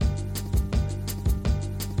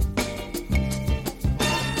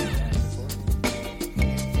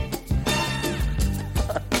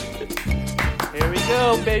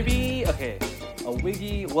Yo, baby! Okay, a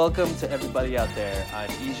wiggy welcome to everybody out there. I'm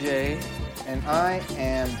EJ. And I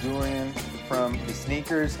am Julian from the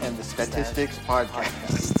Sneakers and the Statistics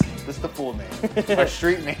podcast. That's the full name. Our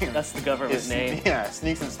street name. That's the government name. Yeah,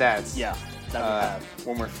 Sneaks and Stats. Yeah, that we have.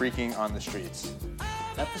 When we're freaking on the streets.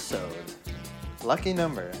 Episode Lucky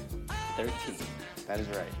number 13. That is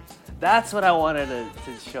right. That's what I wanted to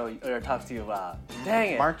show you, or talk to you about.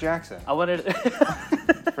 Dang it. Mark Jackson. I wanted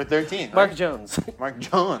For 13. Mark right? Jones. Mark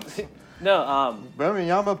Jones. No,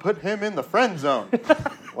 Yama put him in the friend zone.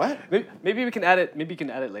 What? Maybe we can add it. Maybe you can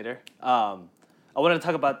add it later. I wanted to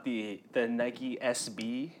talk about the Nike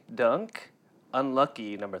SB Dunk,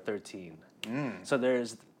 unlucky number 13. So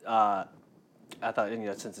there's, I thought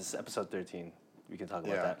since it's episode 13, we can talk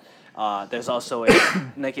about that. There's also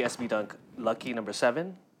a Nike SB Dunk lucky number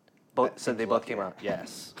 7. So they both came out.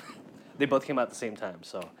 Yes, they both came out at the same time.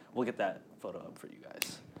 So we'll get that photo up for you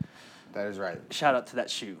guys. That is right. Shout out to that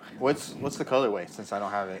shoe. What's the colorway? Since I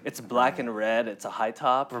don't have it. It's black and red. It's a high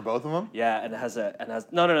top. For both of them? Yeah, and it has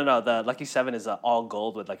no. The Lucky 7 is all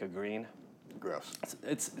gold with like a green. Gross.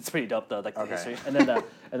 It's pretty dope though, like the history. And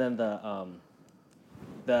then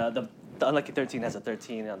the Unlucky 13 has a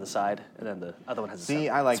 13 on the side, and then the other one has a 7. See,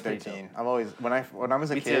 I like 13. I've always when I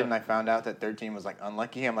was a kid and I found out that 13 was like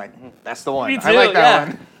unlucky, I'm like, that's the one. Me too, I like that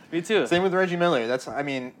one. Me too. Same with Reggie Miller.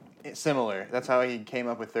 It's similar. That's how he came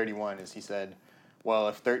up with 31. Is he said, well,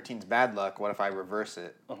 if 13's bad luck, what if I reverse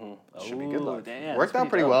it? Should be good luck. Damn, worked out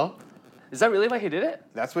pretty well. Is that really why he did it?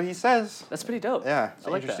 That's what he says. That's pretty dope. Yeah, it's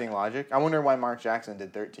I like interesting that. logic. I wonder why Mark Jackson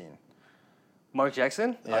did 13. Mark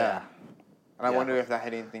Jackson? Yeah. Oh, yeah. And I wonder if that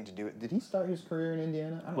had anything to do with. Did he start his career in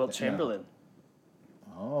Indiana? Will Chamberlain.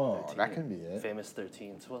 Oh, 13. that can be it. Famous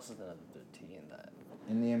 13. So who else is another 13 that?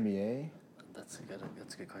 In the NBA? That's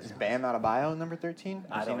a good question. Is Bam Adebayo number 13?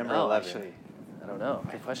 I don't number know, 11? actually. I don't know.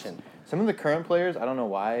 Good question. Some of the current players, I don't know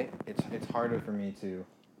why, it's harder for me to...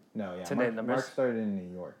 No, yeah. To name numbers? Mark started in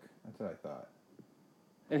New York. That's what I thought.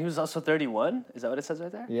 And he was also 31? Is that what it says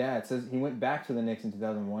right there? Yeah, it says he went back to the Knicks in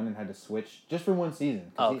 2001 and had to switch just for one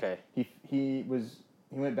season. Oh, okay. He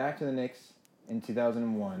went back to the Knicks in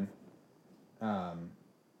 2001.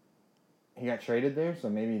 He got traded there, so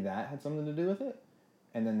maybe that had something to do with it.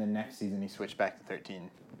 And then the next season he switched back to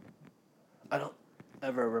 13. I don't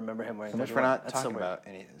ever remember him wearing So much 31. for not That's talking so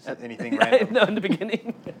weird. about anything random. No, in the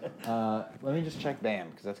beginning. Let me just check Bam,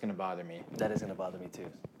 because that's going to bother me. That is going to bother me too.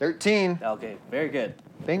 13. Okay, very good.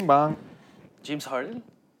 Bing bong. James Harden?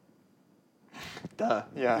 Duh.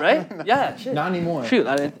 Yeah. Right? Yeah, shit. Not anymore. Shoot,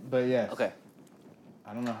 I didn't. But yes. Okay.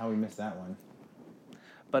 I don't know how we missed that one.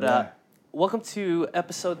 But Yeah. welcome to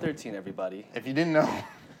episode 13, everybody. If you didn't know,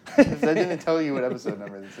 if I didn't tell you what episode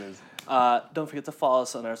number this is. Don't forget to follow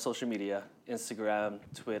us on our social media, Instagram,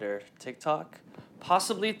 Twitter, TikTok,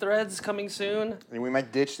 possibly Threads coming soon. And we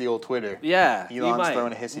might ditch the old Twitter. Yeah, we Elon's might.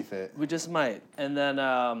 throwing a hissy fit. We just might. And then,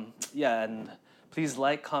 and please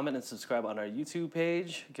like, comment, and subscribe on our YouTube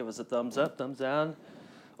page. Give us a thumbs up, thumbs down,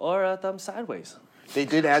 or a thumbs sideways. They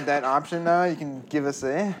did add that option now. You can give us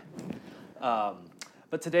a.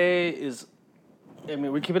 But today is,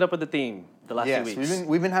 we're keeping up with the theme the last few weeks.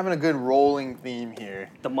 we've been having a good rolling theme here.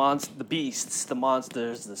 The beasts, the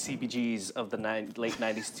monsters, the CBGs of the late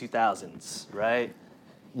 90s, 2000s, right?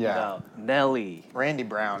 Yeah. About Nelly, Randy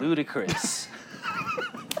Brown. Ludacris.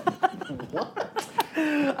 What?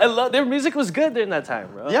 I love their music was good during that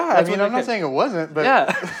time, bro. Yeah, That's I mean, when I'm not saying it wasn't, but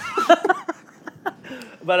yeah.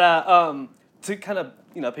 But to kind of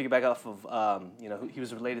piggyback off of he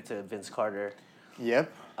was related to Vince Carter.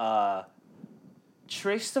 Yep.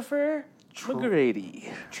 Christopher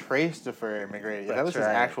McGrady. Christopher McGrady. If that was That's his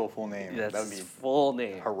right. actual full name, That's that would his be full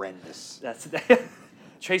name. horrendous. That's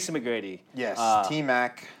Tracy McGrady. Yes,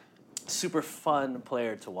 T-Mac. Super fun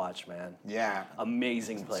player to watch, man. Yeah.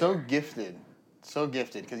 Amazing player. So gifted. So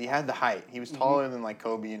gifted because he had the height. He was taller than like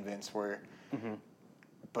Kobe and Vince were.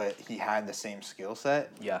 But he had the same skill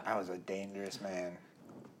set. Yeah. I was a dangerous man.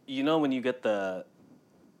 You know when you get the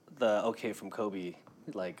okay from Kobe,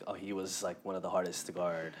 like, oh, he was like one of the hardest to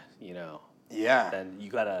guard, Yeah. then you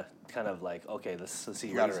gotta kind of like, okay, let's see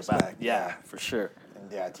You what gotta he's about. respect, Yeah, yeah. for sure.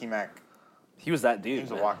 And yeah, T-Mac, He was that dude. he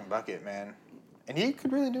was a man. walking bucket, man. And he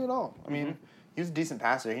could really do it all. I mean, he was a decent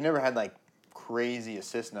passer. He never had like crazy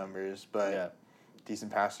assist numbers, but Yeah.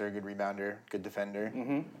 decent passer, good rebounder, good defender.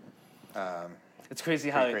 It's crazy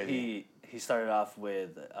how crazy. he started off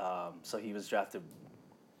with, so he was drafted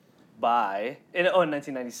in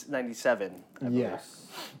 1997. I believe. Yes.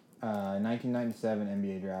 1997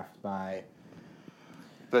 NBA draft by...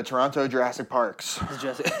 The Toronto Jurassic Parks.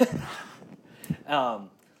 Just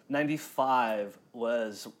 95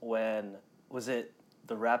 was when, was it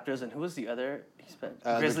the Raptors, and who was the other? He spent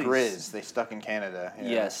The Grizzlies. Grizz. They stuck in Canada. Yeah.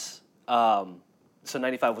 Yes. So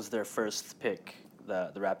 95 was their first pick.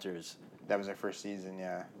 The Raptors. That was their first season.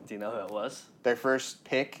 Yeah. Do you know who it was? Their first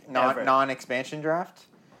pick, Ever. non-expansion draft.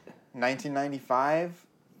 1995.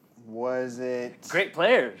 Was it? Great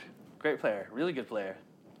player. Really good player.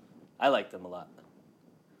 I liked him a lot.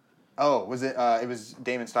 Oh, was it? It was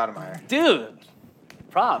Damon Stoudemire. Dude,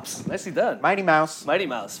 props. Nicely done. Mighty Mouse. Mighty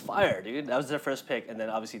Mouse, fire, dude. That was their first pick, and then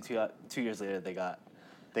obviously 2 years later they got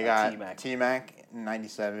T-Mac. T-Mac in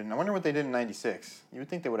 97. I wonder what they did in 96. You would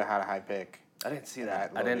think they would have had a high pick. I didn't see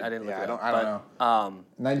that. I loaded. didn't look Yeah, it up. I don't know.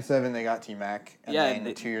 97 they got T-Mac, and Yeah,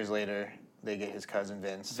 then 2 years later they get his cousin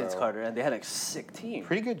Vince. Vince so Carter, and they had a sick team.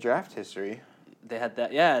 Pretty good draft history. They had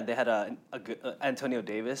that, yeah. They had a good Antonio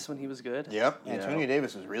Davis when he was good. Yep, You Antonio know.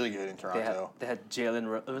 Davis was really good in Toronto. They had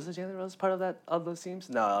Jalen. Was it Jalen Rose part of those teams?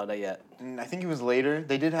 No, not yet. I think he was later.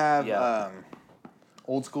 They did have Yeah.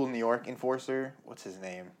 old school New York enforcer. What's his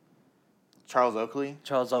name? Charles Oakley.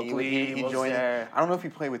 Charles Oakley was joined. there. I don't know if he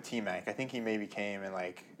played with T-Mac. I think he maybe came in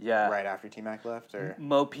right after T-Mac left, or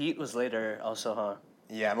Mo Pete was later also, huh?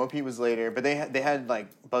 yeah, Mo Pete was later. But they had like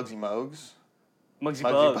Bugsy Mogs. Muggsy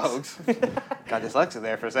Bogues. Bogues. Got dyslexic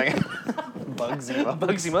there for a second. Bugsy Mogs.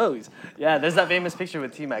 Bugsy Mogues. Yeah, there's that famous picture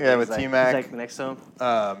with T-Mac. Yeah, He's with T-Mac. He's like next to him.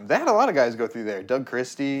 They had a lot of guys go through there. Doug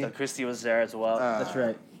Christie. Doug Christie was there as well. That's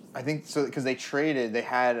right. I think so because they traded. They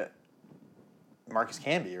had Marcus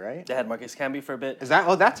Camby, right? They had Marcus Camby for a bit. Is that?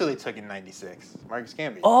 Oh, that's who they took in '96. Marcus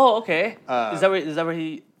Camby. Oh, okay. Uh, is that where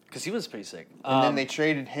he? Because he was pretty sick. And then they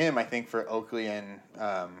traded him, I think, for Oakley and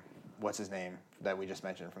what's his name that we just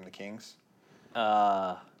mentioned from the Kings.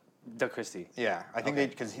 Doug Christie. Yeah, I think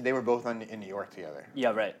because they were both in New York together.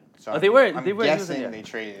 Yeah, right. So they were. I'm They were. guessing they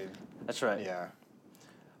traded. That's right. Yeah.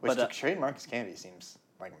 Which But, to trade Marcus Camby seems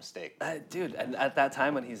like a mistake. Dude, and at that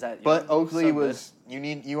time when he's at. But Oakley so was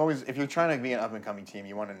you always if you're trying to be an up and coming team,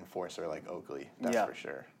 you want an enforcer like Oakley. That's Yeah. for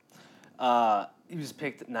sure. good. He was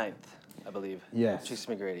picked 9th, I believe. Yes.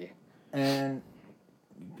 Tracy McGrady. And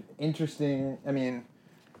interesting. I mean,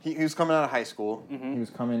 he was coming out of high school, He was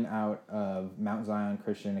coming out of Mount Zion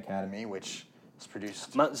Christian Academy. which has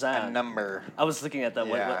produced Mount Zion. a number I was looking at that.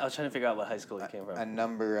 Yeah. I was trying to figure out what high school he came from. a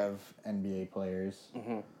number of NBA players.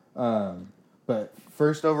 Mm-hmm. But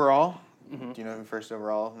first overall. Do you know who first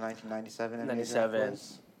overall 1997 NBA draft 97.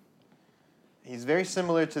 was? He's very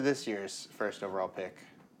similar to this year's first overall pick.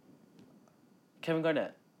 Kevin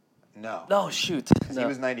Garnett. No. No, shoot. 'Cause No. he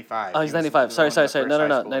was 95. Oh, He he's was 95. on Sorry. the first No. high schoolers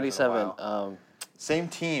in a 97. while. Same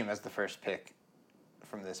team as the first pick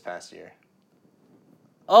from this past year.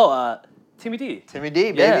 Timmy D. Timmy D,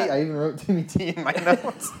 baby. Yeah. I even wrote Timmy T. in my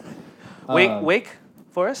notes. Wake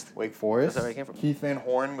Forest. Wake Forest. That's where he came from. Keith Van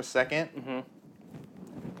Horn was second. Mm-hmm.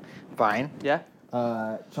 Fine. Yeah.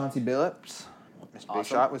 Chauncey Billups Mr. Big Awesome.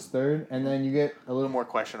 Shot was third, and then you get a little more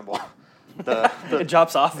questionable. The It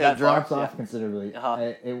drops off. it that drops far. off considerably.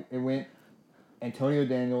 Uh-huh. It went Antonio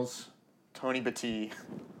Daniels. Tony Battie.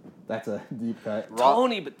 That's a deep cut.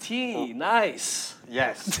 Tony Battie, nice.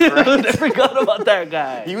 Yes. Dude, I correct. forgot about that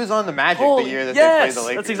guy. He was on the Magic Holy- the year that yes, they played the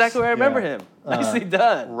Lakers. that's exactly where I remember Yeah. him. Nicely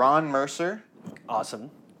done. Ron Mercer, Awesome.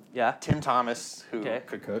 Yeah. Tim Thomas, who Okay.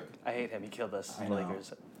 Could cook. I hate him. He killed us. I The know.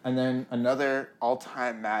 Lakers. And then another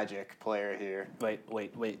all-time Magic player here.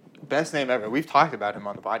 Wait. Best name ever. We've talked about him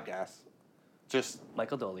on the podcast. Just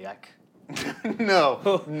Michael Doliak.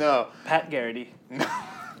 no. Pat Garrity.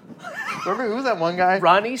 Remember who was that one guy?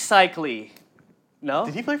 Ronnie Cycli. No?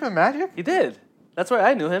 Did he play for the Magic? He did. That's where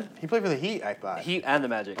I knew him. He played for the Heat, I thought. Heat and the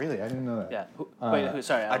Magic. really, I didn't know that. Yeah. Who?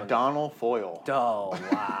 Sorry. O'Donnell Foyle. Oh,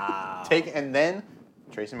 wow. And then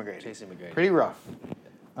Tracy McGrady. Tracy McGrady. Pretty rough.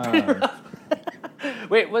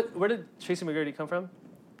 Wait, where did Tracy McGrady come from?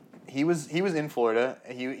 He was in Florida.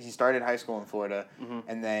 He started high school in Florida, Mm-hmm.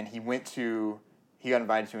 and then he got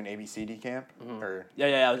invited to an ABCD camp, or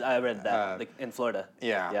Yeah, I read that. Uh, in Florida.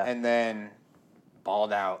 yeah, Yeah. and then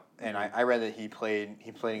balled out. And I read that he played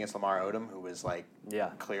against Lamar Odom, who was like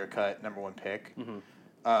Yeah. clear cut number one pick, Mm-hmm.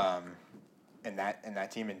 and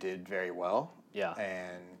that team did very well. Yeah.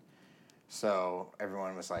 And so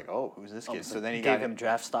everyone was like, "Oh, who's this kid?" So then he gave got him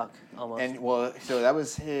draft stock almost. And so that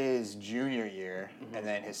was his junior year, and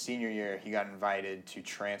then his senior year, he got invited to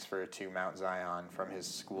transfer to Mount Zion from his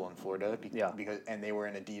school in Florida. Because they were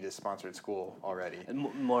an Adidas sponsored school already. And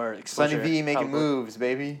more exposure. Sonny V making probably. moves,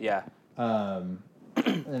 baby. Yeah. Um,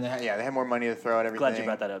 And they had more money to throw at everything. Glad you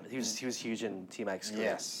brought that up. He was huge in T-Mac's career.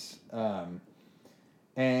 Yes. um,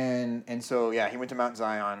 And so he went to Mount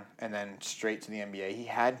Zion and then straight to the NBA. He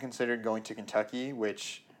had considered going to Kentucky,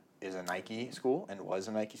 which is a Nike school and was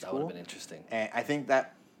a Nike That would school. have been interesting. And I think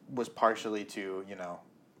that was partially to,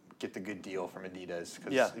 get the good deal from Adidas.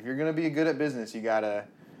 Because if you're gonna be good at business, you gotta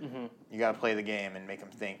play the game and make them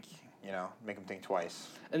think. Make them think twice.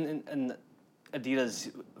 And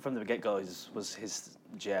Adidas from the get go was his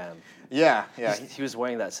jam. Yeah. He was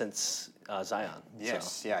wearing that since Zion. Yes,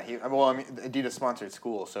 so. yeah. Adidas sponsored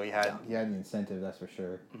school, so he had the incentive, that's for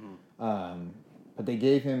sure. But they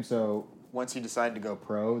gave him, so once he decided to go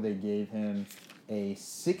pro, they gave him a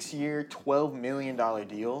 6-year, $12 million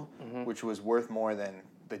deal, which was worth more than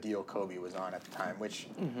the deal Kobe was on at the time, which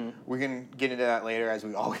we can get into that later, as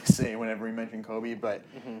we always say whenever we mention Kobe, but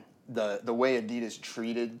the way Adidas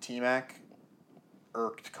treated T-Mac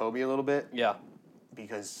irked Kobe a little bit. Yeah.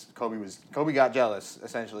 Because Kobe got jealous,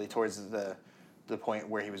 essentially, towards the point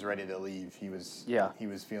where he was ready to leave. He was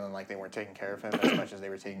feeling like they weren't taking care of him as much as they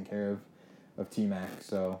were taking care of T-Mac.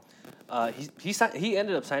 So he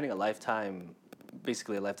ended up signing a lifetime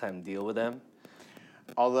deal with them.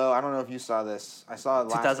 Although I don't know if you saw this, I saw it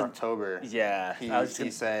last October. Yeah,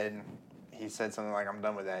 he said something like, "I'm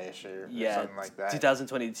done with that issue," or something like that.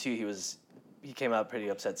 2022, he came out pretty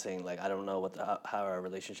upset, saying like, "I don't know how our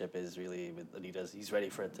relationship is really with Adidas. He's ready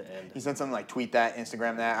for it to end." He said something like, "Tweet that,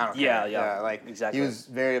 Instagram that." I don't care. Yeah, like exactly. He was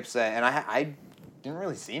very upset, and I didn't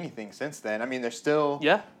really see anything since then. I mean, they're still.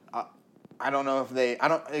 Yeah. I don't know if I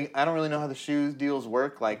don't really know how the shoes deals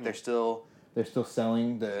work. Like they're still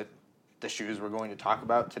selling the shoes we're going to talk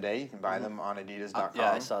about today. You can buy them on Adidas.com.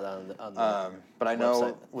 Yeah, I saw that on the but I know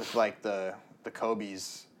website. with like the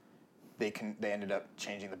Kobe's, they ended up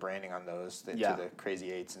changing the branding on those to the Crazy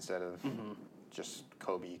 8s instead of just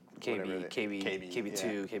Kobe.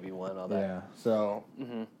 KB2, KB1, all that. Yeah. So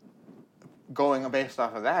going based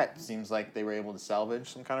off of that, seems like they were able to salvage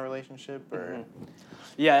some kind of relationship, or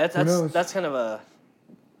yeah, that's kind of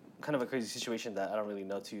a crazy situation that I don't really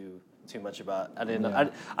know too much about. I didn't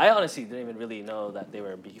know. I honestly didn't even really know that they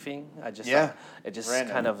were beefing. I just thought it just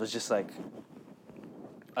random. kind of was just like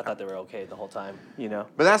I thought they were okay the whole time, But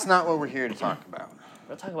that's not what we're here to talk about.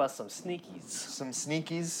 We're talking about some sneakies. Some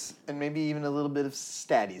sneakies, and maybe even a little bit of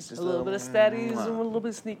statties. Just a little bit of statties and a little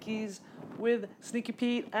bit of sneakies with Sneaky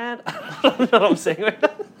Pete and I don't know what I'm saying right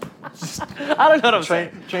now. I don't know what I'm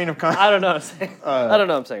saying. Chain of I don't know what I'm saying. I don't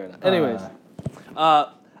know what I'm saying right now. Anyways,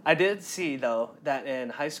 I did see though that in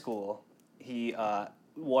high school he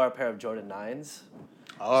wore a pair of Jordan 9s.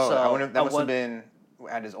 Oh, so I wonder if that must have been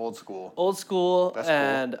at his old school. Old school, That's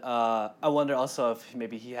and cool. I wonder also if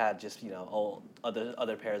maybe he had just old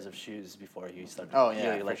other pairs of shoes before he started.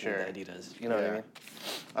 For sure. The Adidas. You know what I mean?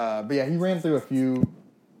 But yeah, he ran through a few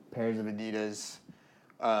pairs of Adidas.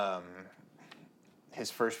 His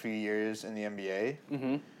first few years in the NBA.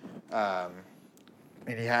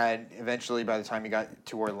 And he had eventually, by the time he got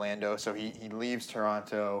to Orlando, so he leaves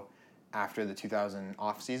Toronto after the 2000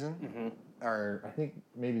 off season, or I think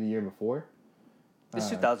maybe the year before. It's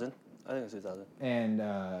 2000. I think it's 2000. And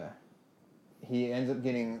he ends up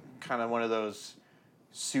getting kind of one of those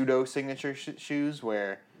pseudo signature shoes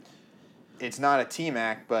where it's not a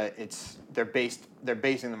T-Mac, but they're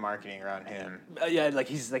basing the marketing around him.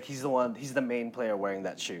 He's the main player wearing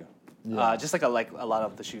that shoe. Yeah. Just like a lot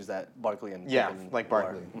of the shoes that Barkley and Pippen like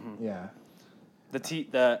Barkley. Yeah.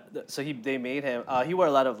 They made him. He wore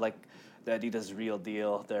a lot of like the Adidas Real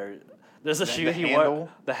Deal. There's a shoe he wore.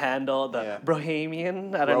 The handle, the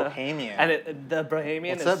Bohemian. I don't know. Bohemian. And the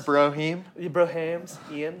Bohemian. What's that, Broheim? Broheims,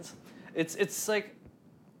 Ian's. It's like,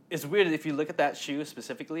 it's weird if you look at that shoe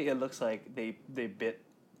specifically. It looks like they bit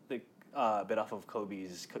off of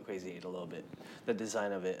Kobe's Crazy 8 a little bit. The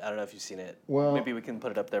design of it. I don't know if you've seen it. Well, maybe we can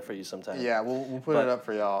put it up there for you sometime. Yeah, we'll put it up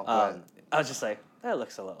for y'all. I was just like, that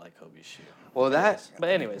looks a lot like Kobe's shoe. Well, but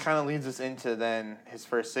anyways, kind of leads us into then his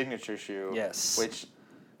first signature shoe. Yes. Which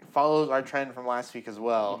follows our trend from last week as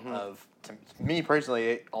well. Of to me personally,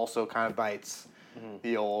 it also kind of bites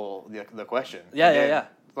the question. Yeah.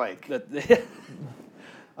 Like. But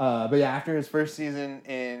yeah, after his first season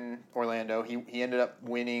in Orlando, he ended up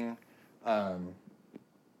winning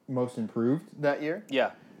Most Improved that year.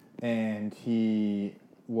 Yeah. And he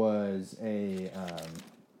was an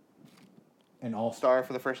all-star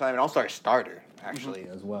for the first time, an all-star starter, actually.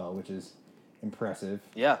 As well, which is impressive.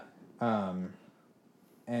 Yeah.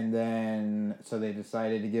 And then, so they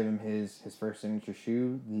decided to give him his first signature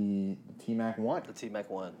shoe, the T-Mac 1. The T-Mac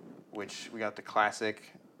 1. Which we got the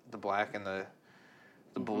classic, the black and the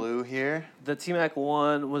blue here. The T-Mac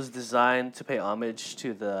 1 was designed to pay homage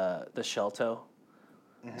to the shell toe.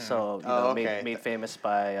 So, made famous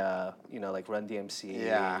by, like Run DMC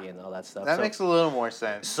and all that stuff. That makes a little more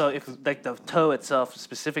sense. So, if, like, the toe itself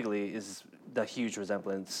specifically is the huge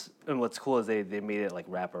resemblance. And what's cool is they made it like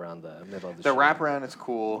wrap around the middle of the The shoe. wraparound is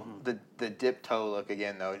cool. The dip toe look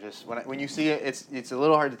again though, just when you see it, it's a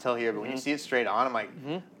little hard to tell here, but when you see it straight on, I'm like,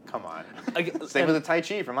 come on. Same with the Tai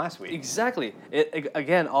Chi from last week. Exactly.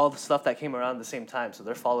 Again, all the stuff that came around the same time, so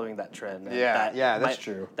they're following that trend. And that's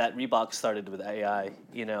true. That Reebok started with AI,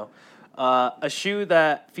 you know. A shoe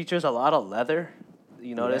that features a lot of leather,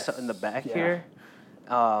 you notice in the back here.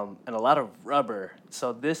 And a lot of rubber.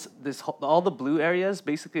 So all the blue areas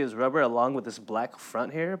basically is rubber along with this black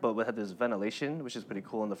front here, but with this ventilation, which is pretty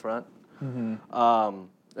cool in the front. And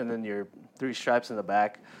then your 3 stripes in the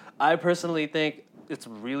back. I personally think it's a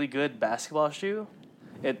really good basketball shoe.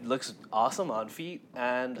 It looks awesome on feet,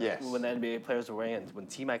 and when the NBA players were wearing it, when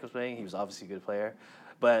T-Mac was playing, he was obviously a good player.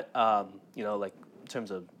 But you know, like in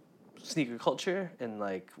terms of sneaker culture and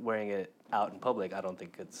like wearing it out in public, I don't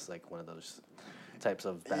think it's like one of those types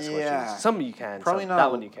of basketball shoes. Some you can. Probably not.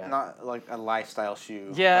 That one you can. Not like a lifestyle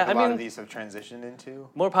shoe. Yeah, like a lot of these have transitioned into.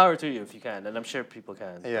 More power to you if you can, and I'm sure people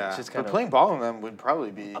can. Yeah, it's just but playing ball in them would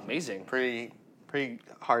probably be amazing. Pretty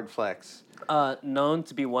hard flex. Known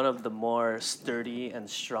to be one of the more sturdy and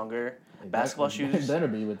stronger basketball shoes. It better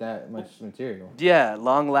be with that much material. Yeah,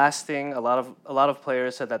 long lasting. A lot of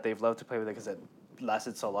players said that they've loved to play with it because it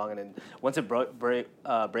lasted so long, and then once it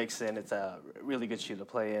breaks in, it's a really good shoe to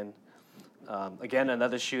play in. Again,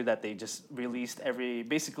 another shoe that they just re-released every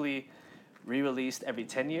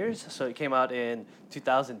 10 years. So it came out in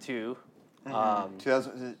 2002. 2001,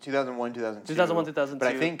 2002. 2001, 2002. But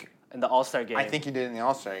I think in the All-Star game. I think he did in the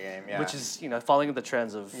All-Star game, yeah. Which is, following the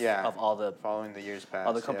trends of all the following the years past.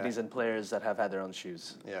 All the companies and players that have had their own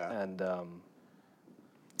shoes. Yeah. And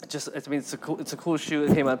it's a cool shoe.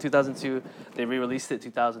 It came out in 2002. They re-released it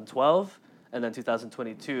 2012, and then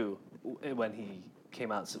 2022 when he came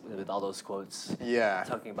out with all those quotes. Yeah.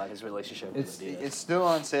 Talking about his relationship with Adidas. It's still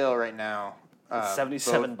on sale right now. It's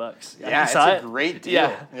 $77. Yeah, it's a great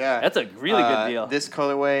deal. Yeah, that's a really good deal. This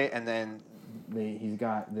colorway, and then he's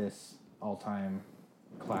got this all-time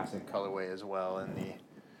classic colorway as well, and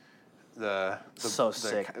the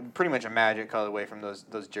sick. Pretty much a Magic colorway from those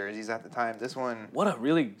jerseys at the time. This one, what a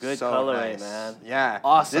really good colorway, man. Yeah,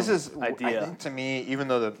 awesome. This is idea. I think to me, even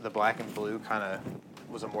though the black and blue kind of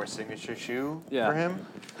was a more signature shoe for him,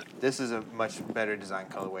 this is a much better design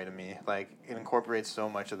colorway to me. Like, it incorporates so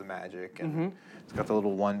much of the Magic, and it's got the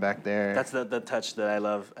little one back there. That's the touch that I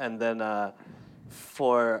love. And then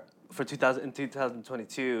for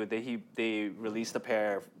 2022, they released a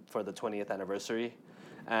pair for the 20th anniversary,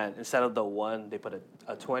 and instead of the 1, they put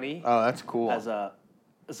a 20. Oh, that's cool. As an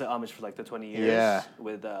homage for like the 20 years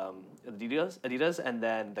with Adidas, and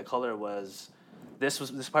then the color was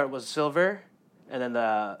this part was silver, and then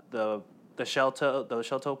the shell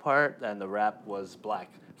toe part and the wrap was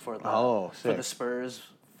black for the Spurs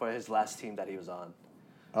for his last team that he was on.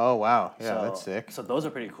 Oh wow! Yeah, that's sick. So those are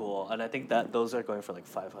pretty cool, and I think that those are going for like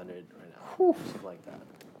 $500 right now, something like that.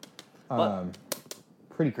 But,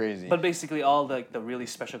 pretty crazy. But basically, all the really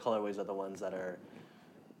special colorways are the ones that are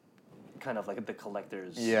kind of like the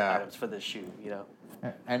collector's items for this shoe,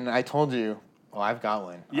 And I told you, I've got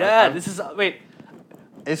one. Yeah, this is wait.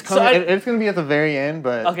 It's coming. It's gonna be at the very end,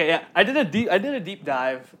 but okay. Yeah, I did a deep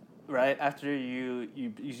dive right after you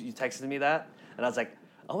texted me that, and I was like,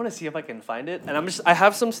 I want to see if I can find it, and I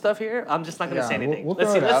have some stuff here. I'm just not gonna say anything.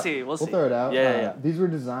 Let's see. We'll throw it out. Yeah. These were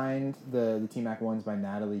designed the T-Mac ones by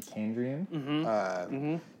Natalie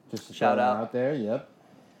Candrian. Just to shout out there. Yep.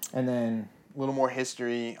 And then a little more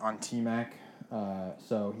history on T-Mac.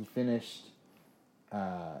 So he finished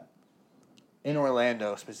in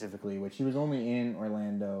Orlando specifically, which he was only in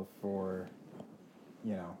Orlando for,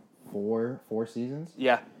 4 seasons.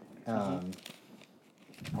 Yeah.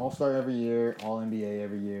 All-Star every year, All-NBA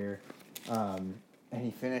every year. And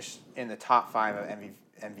he finished in the top 5 of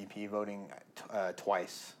MVP voting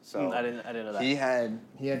twice. So I didn't know that. He had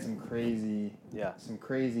some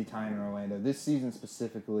crazy time in Orlando. This season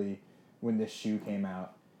specifically, when this shoe came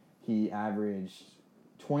out, he averaged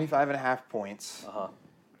 25.5 points.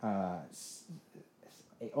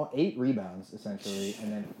 8 rebounds essentially,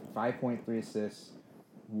 and then 5.3 assists,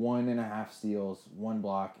 1.5 steals, 1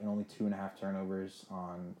 block, and only 2.5 turnovers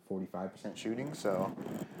on 45% shooting. So,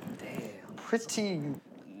 damn, pretty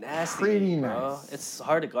nasty, pretty bro. nice. It's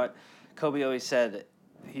hard to guard. Kobe always said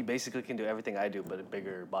he basically can do everything I do, but a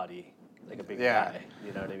bigger body, like a bigger guy.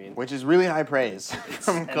 You know what I mean? Which is really high praise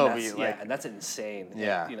from Kobe. And that's insane.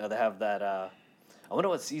 Yeah. They have that. I wonder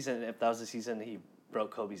what season. If that was the season he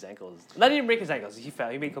broke Kobe's ankles. Not even break his ankles. He fell.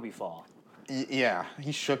 He made Kobe fall. Yeah,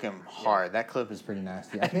 he shook him hard. That clip is pretty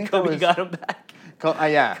nasty. I think Kobe got him back.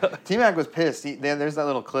 Yeah. T-Mac was pissed. There's that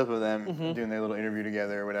little clip of them doing their little interview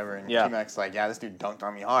together or whatever, and T-Mac's like, yeah, this dude dunked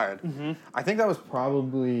on me hard. Mm-hmm. I think that was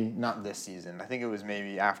probably not this season. I think it was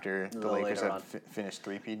maybe after the Lakers had finished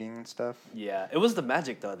three-peating and stuff. Yeah. It was the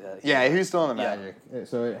Magic, though. Yeah, he was still in the Magic.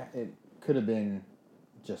 So it could have been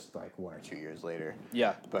just like 1 or 2 years later.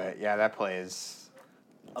 Yeah. But, yeah, that play is...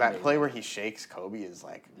 Amazing. That play where he shakes Kobe is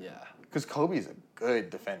like... Yeah. Because Kobe's a good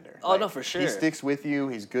defender. Oh, no, for sure. He sticks with you.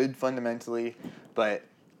 He's good fundamentally. But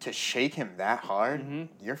to shake him that hard,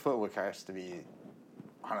 your footwork has to be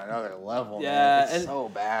on another level. Yeah. Man. It's so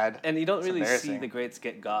bad. And you don't really see the greats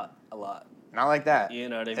get got a lot. Not like that. You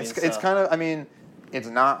know what I mean? It's kind of... I mean, it's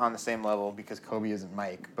not on the same level because Kobe isn't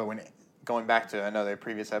Mike. But going back to another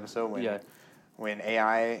previous episode, when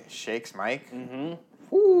AI shakes Mike... Mm-hmm.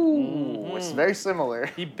 Ooh, it's very similar.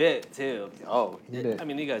 He bit too. Oh, he did. I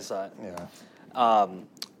mean, you guys saw it. Yeah.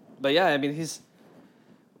 But yeah, I mean, it's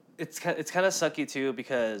kind of sucky too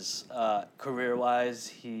because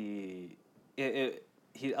career-wise, a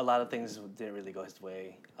lot of things didn't really go his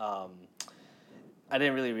way. I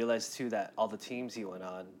didn't really realize too that all the teams he went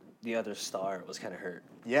on, the other star was kind of hurt.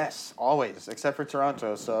 Yes, always, except for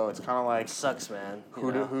Toronto. So it's kind of like it sucks, man.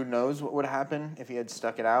 Who knows what would happen if he had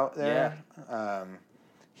stuck it out there? Yeah.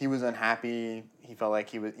 He was unhappy. He felt like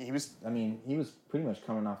he was. I mean, he was pretty much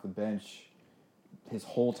coming off the bench his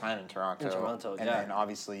whole time in Toronto. And then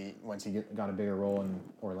obviously once he got a bigger role in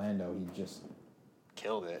Orlando, he just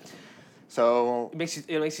killed it. So it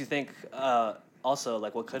makes you think. Also,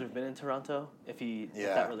 like what could have been in Toronto if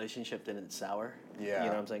that relationship didn't sour. Yeah. You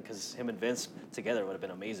know what I'm saying? Because him and Vince together would have been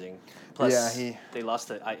amazing. Plus, they lost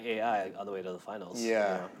to AI all the way to the finals.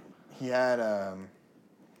 Yeah. You know? He had.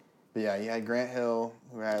 But yeah, he had Grant Hill,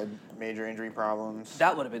 who had major injury problems.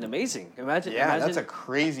 That would have been amazing. Imagine. That's a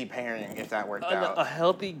crazy pairing if that worked out. A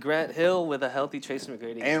healthy Grant Hill with a healthy Tracy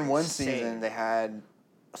McGrady. And one season they had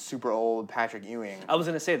a super old Patrick Ewing. I was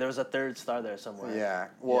gonna say there was a third star there somewhere. Yeah.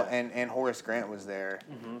 Well, and Horace Grant was there.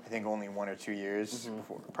 Mm-hmm. I think only 1 or 2 years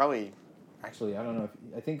before. Probably. Actually, I don't know.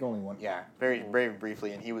 I think only one. Yeah, very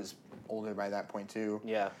briefly, and he was older by that point too.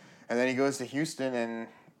 Yeah. And then he goes to Houston, and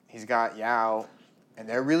he's got Yao. And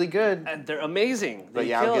they're really good. And they're amazing. But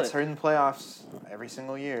Yao gets hurt in the playoffs every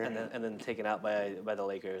single year. And then taken out by the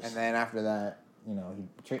Lakers. And then after that,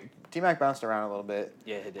 T-Mac bounced around a little bit.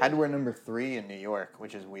 Yeah, he did. Had to wear number 3 in New York,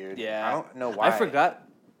 which is weird. Yeah. I don't know why. I forgot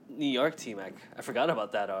New York T-Mac. I forgot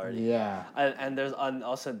about that already. Yeah. And there's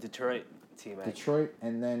also Detroit T-Mac. Detroit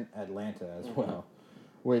and then Atlanta as well.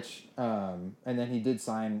 Which, and then he did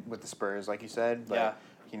sign with the Spurs, like you said. But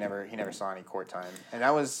he never saw any court time. And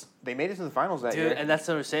they made it to the finals that year. And that's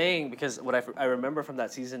what I'm saying, because what I remember from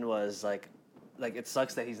that season was like it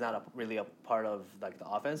sucks that he's not really a part of like the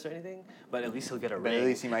offense or anything, but at least he'll get a ring. But at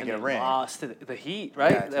least he might get a ring. Lost to the Heat,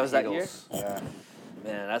 right? Yeah, that was that year. Yeah.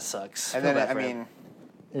 Man, that sucks. And then it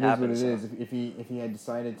is what it is. If he had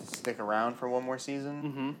decided to stick around for one more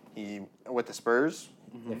season, he with the Spurs.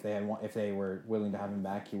 Mm-hmm. If they were willing to have him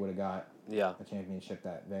back, he would have got a championship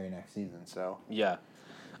that very next season. So yeah.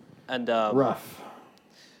 And rough.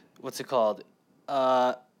 What's it called?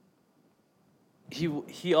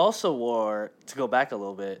 He also wore, to go back a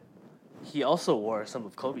little bit, he also wore some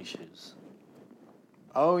of Kobe's shoes.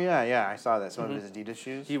 Oh yeah, I saw that. Some of his Adidas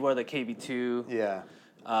shoes. He wore the KB2. Yeah.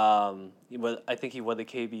 I think he wore the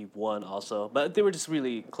KB1 also, but they were just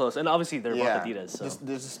really close, and obviously they're both Adidas. So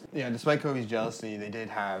despite Kobe's jealousy, they did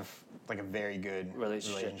have like a very good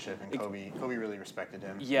relationship, and Kobe really respected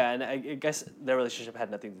him. Yeah, and I guess their relationship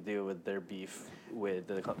had nothing to do with their beef with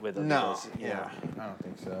Adidas. No, I don't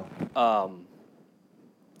think so.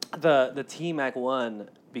 The T-Mac 1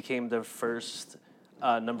 became their first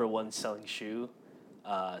number 1 selling shoe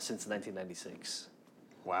since 1996.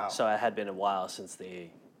 Wow. So it had been a while since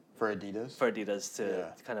they... For Adidas? For Adidas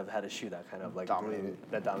to kind of had a shoe that kind of like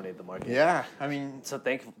dominated the market. Yeah, I mean... So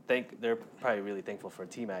they're probably really thankful for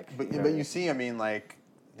T-Mac. But you see, I mean, like,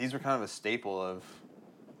 these were kind of a staple of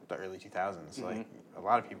the early 2000s. Mm-hmm. Like, a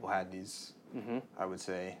lot of people had these, I would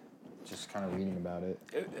say. Just kind of reading about it.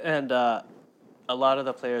 And a lot of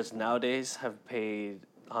the players nowadays have paid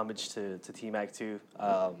homage to T-Mac too.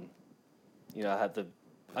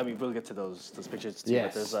 We'll get to those pictures too.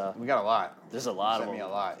 Yes. But we got a lot. There's a lot of them. Me a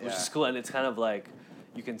lot, yeah. Which is cool, and it's kind of like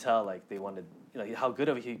you can tell like they wanted how good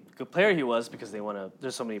player he was because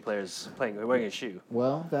there's so many players wearing his shoe.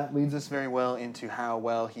 Well, that leads us very well into how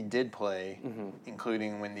well he did play,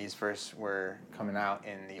 including when these first were coming out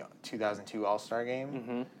in the 2002 All-Star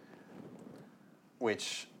game,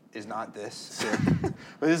 which is not this.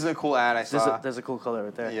 But this is a cool ad I saw. There's a cool color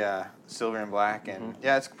right there. Yeah, silver and black, and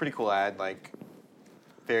it's a pretty cool ad. Like,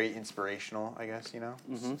 very inspirational, I guess,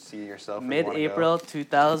 See yourself. Mid-April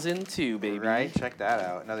 2002, baby. Right, check that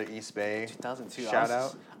out. Another East Bay 2002. shout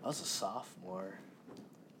out. I was a sophomore.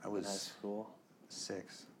 I was in high school.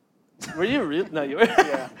 6. Were you really? No, you were.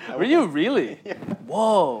 Yeah. Were you really? Yeah.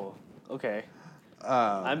 Whoa. Okay.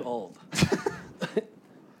 I'm old.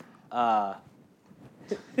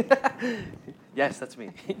 Yes, that's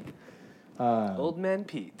me. Old man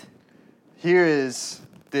Pete. Here is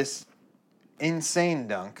this insane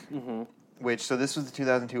dunk, Mm-hmm. this was the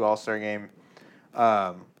 2002 All-Star Game,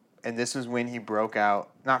 and this was when he broke out,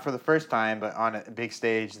 not for the first time, but on a big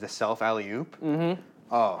stage, the self alley-oop. Mm-hmm.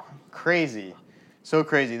 Oh, crazy. So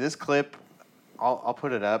crazy. This clip, I'll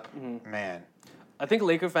put it up. Mm-hmm. Man. I think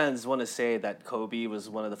Laker fans want to say that Kobe was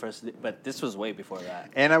one of the first, but this was way before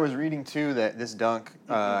that. And I was reading, too, that this dunk,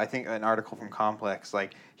 I think an article from Complex,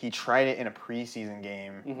 he tried it in a preseason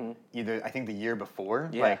game, either, I think, the year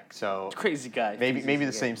before. Yeah. Crazy guy. Maybe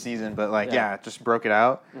the same season, but, just broke it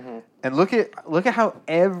out. Mm-hmm. And look at how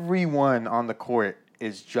everyone on the court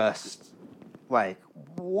is just, what?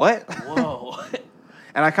 Whoa.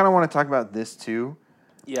 And I kind of want to talk about this, too.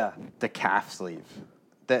 Yeah. The calf sleeve.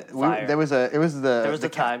 There was the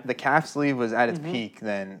time. The calf sleeve was at its peak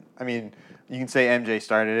then. I mean, you can say MJ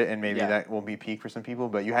started it, and maybe that will be peak for some people.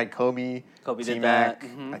 But you had Kobe did that.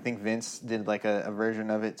 I think Vince did a version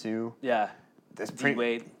of it too. Yeah. That's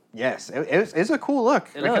D-Wade. Yes, it's a cool look.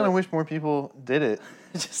 I kind of wish more people did it.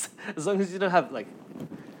 Just as long as you don't have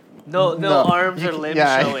no arms or limbs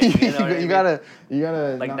showing. You gotta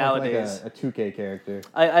like nowadays a 2K character.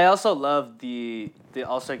 I also love the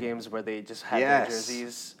All-Star games where they just had their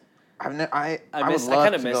jerseys. I would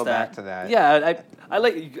love to go back to that. Yeah, I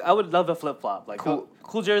would love a flip-flop.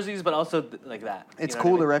 Cool jerseys, but also like that. It's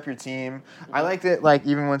cool to rep your team. Mm-hmm. I liked it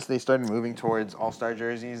even once they started moving towards All-Star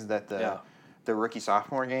jerseys that the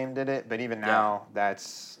rookie-sophomore game did it, but even now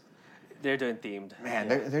they're doing themed. Man,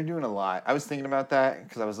 they're doing a lot. I was thinking about that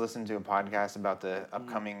because I was listening to a podcast about the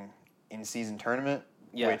upcoming in-season tournament,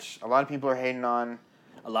 which a lot of people are hating on.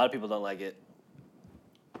 A lot of people don't like it.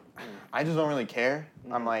 I just don't really care.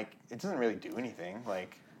 Mm-hmm. I'm like, it doesn't really do anything.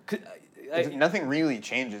 Nothing really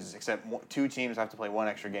changes except 2 teams have to play 1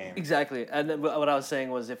 extra game. Exactly. And then what I was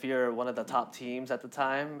saying was if you're one of the top teams at the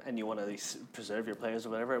time and you want to preserve your players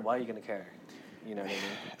or whatever, why are you going to care? You know what I mean?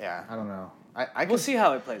 Yeah, I don't know. We'll see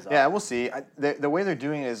how it plays out. Yeah, we'll see. The way they're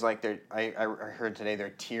doing it is I heard today they're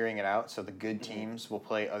tiering it out, so the good teams will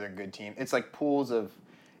play other good teams. It's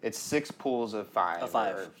it's 6 pools of 5.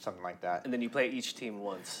 Or something like that. And then you play each team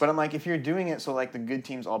once. But I'm like, if you're doing it so the good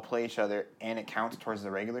teams all play each other and it counts towards the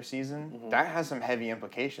regular season, that has some heavy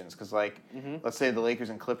implications. Because let's say the Lakers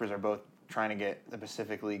and Clippers are both trying to get the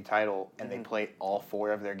Pacific League title and they play all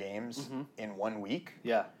 4 of their games in 1 week.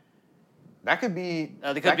 Yeah. That could be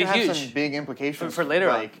that could be have huge. Some big implications for later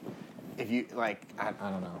on. If you I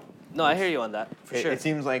don't know. No, I hear you on that for sure. It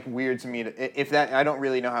seems weird to me if that I don't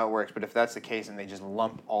really know how it works, but if that's the case and they just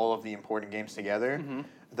lump all of the important games together,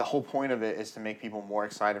 the whole point of it is to make people more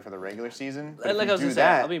excited for the regular season. But I was gonna say,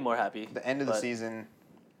 I'll be more happy. The end of the season,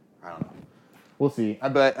 I don't know. We'll see.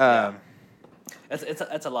 But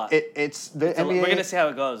it's a lot. NBA. We're gonna see how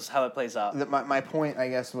it goes, how it plays out. My point, I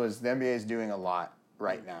guess, was the NBA is doing a lot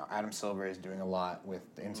right now. Adam Silver is doing a lot with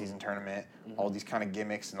the in-season tournament, all these kind of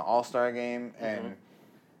gimmicks in the All-Star game, and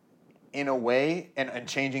in a way, and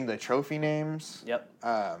changing the trophy names. Yep.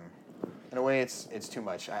 In a way, it's too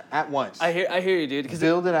much at once. I hear you, dude.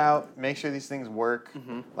 Build it out. Make sure these things work.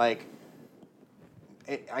 I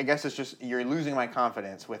guess it's just you're losing my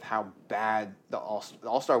confidence with how bad the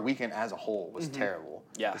All-Star weekend as a whole was terrible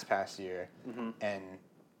this past year. And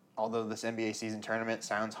although this NBA season tournament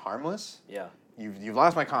sounds harmless, you've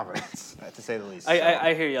lost my confidence to say the least.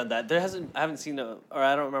 I hear you on that. I haven't seen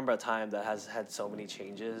I don't remember a time that has had so many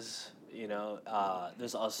changes.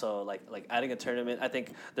 There's also like adding a tournament. I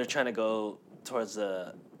think they're trying to go towards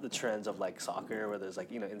the trends of soccer where there's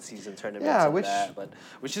in-season tournaments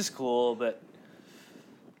which is cool, but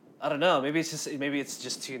I don't know. Maybe it's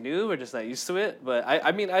just too new. We're just not used to it. But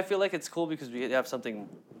I feel like it's cool because we have something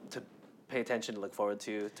to pay attention to look forward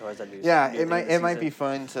to towards that new. Yeah, it might be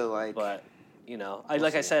fun to But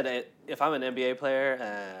I said, if I'm an NBA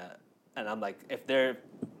player and I'm if they're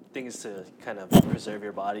things to kind of preserve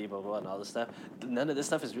your body, blah, blah, and all this stuff, none of this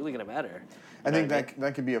stuff is really going to matter. I think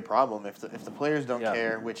that could be a problem if the players don't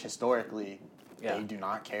care, which historically they do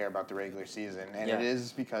not care about the regular season. And it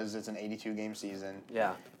is because it's an 82-game season.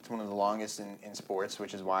 Yeah. It's one of the longest in sports,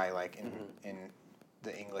 which is why in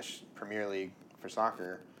the English Premier League for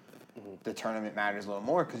soccer, the tournament matters a little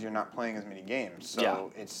more because you're not playing as many games.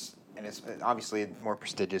 So it's obviously more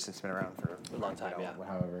prestigious. It's been around for a long time,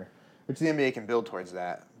 however. which the NBA can build towards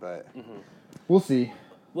that, but we'll see.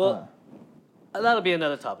 Well, that'll be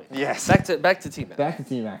another topic. Yes. Back to T-Mac. Back to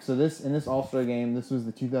T-Mac. So in this All-Star game, this was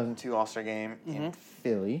the 2002 All-Star game in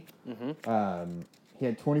Philly. He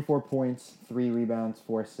had 24 points, 3 rebounds,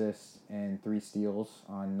 4 assists, and 3 steals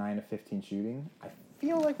on 9 of 15 shooting. I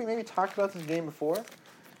feel like we maybe talked about this game before,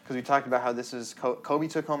 because we talked about how this is Kobe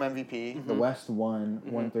took home MVP. The West won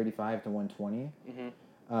 135 to 120.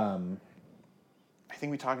 I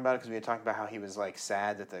think we talked about it because we had talked about how he was like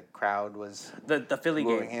sad that the crowd was the Philly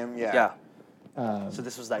game. him. Yeah. So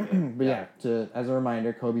this was that game. But as a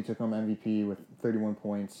reminder, Kobe took home MVP with 31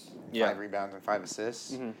 points, 5 rebounds and 5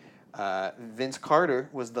 assists. Vince Carter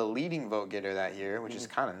was the leading vote getter that year, which is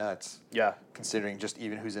kind of nuts. Yeah. Considering just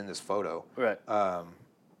even who's in this photo. Right.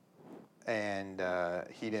 And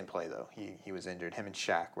he didn't play though. He was injured. Him and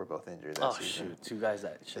Shaq were both injured that season. Shoot, 2 guys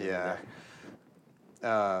that should have been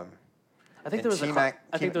there. I think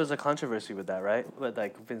there was a controversy with that, right? With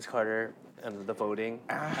like Vince Carter and the voting.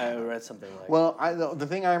 I read something like. Well, the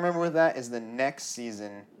thing I remember with that is the next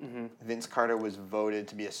season, Vince Carter was voted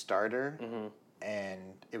to be a starter, and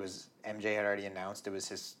it was MJ had already announced it was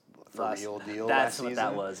his for real deal. That's last what season.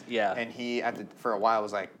 that was. Yeah. And he for a while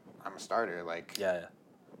was like, I'm a starter. Like. Yeah.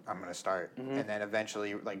 I'm going to start. And then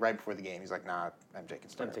eventually, like right before the game, he's like, nah, MJ can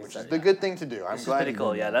start. Which is the the good thing to do. I'm glad. glad Pretty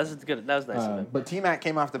cool. Yeah, that was good. That was nice of him. But T-Mac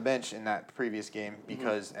came off the bench in that previous game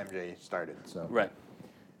because MJ started. So Right.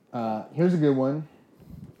 Here's a good one.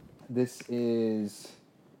 This is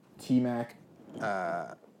T-Mac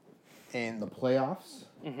in the playoffs.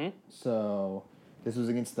 So this was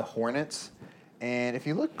against the Hornets. And if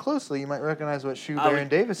you look closely, you might recognize what shoe Baron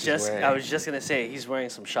Davis is wearing. I was just going to say, he's wearing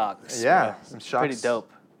some Shocks. Yeah, some Shocks. Pretty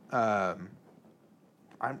dope. I'm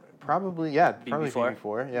probably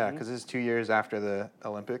BB4. Yeah, because this is 2 years after the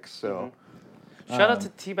Olympics. So shout out to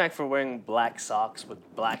T-Mac for wearing black socks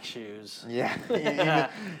with black shoes. Yeah,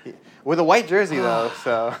 with a white jersey though.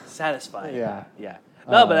 So satisfying. Yeah.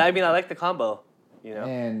 No, but I mean, I like the combo. You know.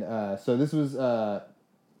 And so this was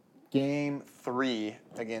Game 3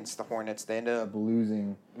 against the Hornets. They ended up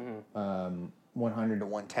losing 100 to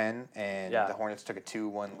 110, and the Hornets took a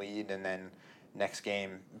 2-1 lead. And then next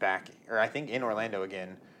game back, or I think in Orlando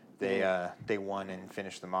again, they won and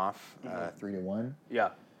finished them off 3-1.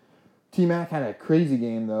 Yeah. T-Mac had a crazy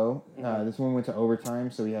game though. This one went to overtime,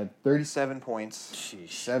 so he had 37 points,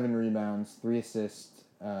 7 rebounds, 3 assists,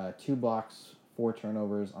 2 blocks, 4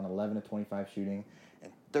 turnovers on 11 of 25 shooting.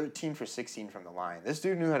 13 for 16 from the line. This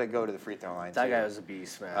dude knew how to go to the free throw line. That guy was a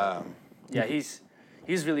beast, man. He's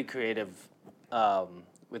really creative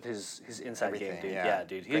with his inside game, dude. Yeah,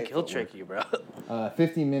 dude. He'll trick you, bro.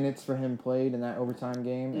 50 minutes for him played in that overtime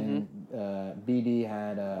game, and BD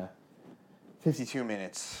had 52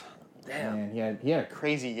 minutes. Damn. And he had a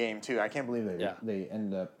crazy game too. I can't believe they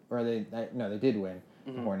ended up, or they did win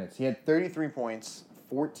the Hornets. He had 33 points,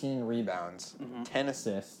 14 rebounds, 10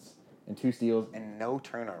 assists, and 2 steals, and no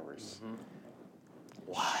turnovers.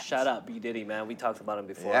 What? Shout out B Diddy, man. We talked about him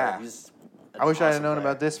before. Yeah. I wish I had known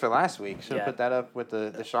about this for last week. Should have put that up with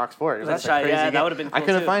the Shocks for it. That's a crazy game. That would have been cool I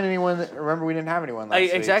couldn't find anyone. Remember, we didn't have anyone last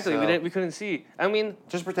week. Exactly. So. We couldn't see. I mean,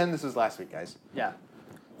 just pretend this was last week, guys. Yeah.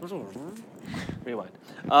 Rewind.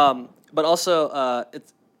 But also,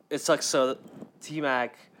 it sucks. So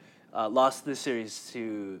T-Mac lost this series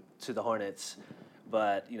to the Hornets,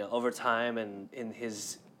 but over time and in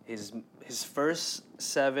his first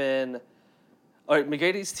 7, or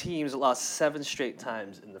McGrady's teams lost 7 straight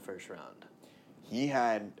times in the first round. He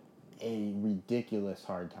had a ridiculous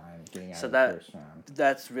hard time getting out of the first round.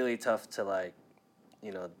 That's really tough to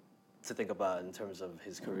to think about in terms of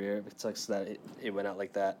his career. It sucks that it went out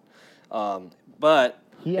like that. But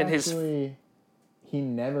he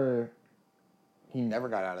never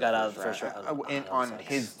got out of the first round. On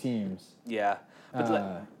his teams. Yeah.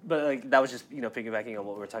 But that was just piggybacking on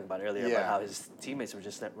what we were talking about earlier about how his teammates were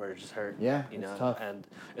just hurt. Yeah, it's tough. And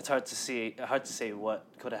it's hard to say what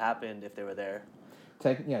could have happened if they were there.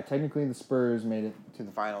 Technically the Spurs made it to the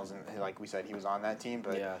finals, and like we said, he was on that team.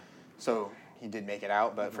 But so he did make it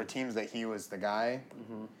out. But for teams that he was the guy,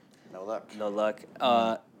 no luck. No luck.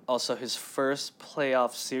 Also, his first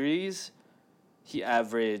playoff series, he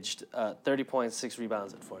averaged 30 points, 6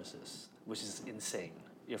 rebounds, and 4 assists, which is insane.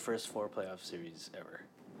 Your first 4 playoff series ever.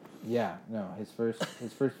 Yeah, no, his first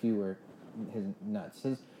few were nuts.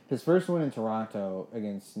 His first one in Toronto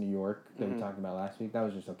against New York that we talked about last week, that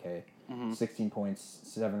was just okay. 16 points,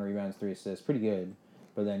 7 rebounds, 3 assists, pretty good.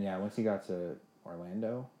 But then once he got to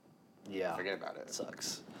Orlando, forget about it. It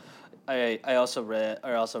sucks. I also read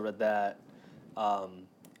that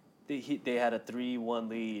they had a 3-1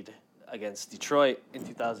 lead against Detroit in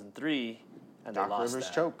 2003, And Doc they lost Rivers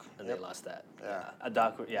that. choke. And Yep. they lost that. Yeah. A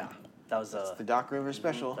Doc. Yeah. That was That's the Doc Rivers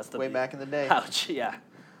special. That's the way back in the day. Ouch. Yeah.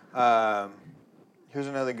 Here's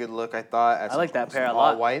another good look I thought at I like that pair a all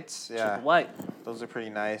lot. whites. Yeah. Triple white. Those are pretty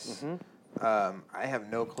nice. Mm-hmm. I have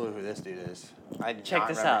no clue who this dude is. I do Check not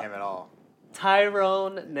this remember out. him at all.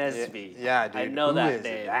 Tyrone Nesby. Yeah, dude. I know Who that is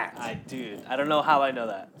name. that? I don't know how I know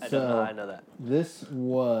that. I don't know how I know that. This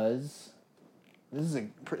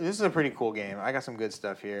is a pretty cool game. I got some good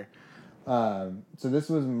stuff here. so this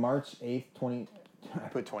was March 8th, I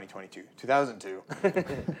put 2022. 2002.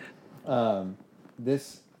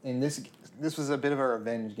 This was a bit of a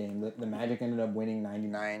revenge game. The Magic ended up winning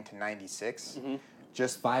 99-96. Mm-hmm.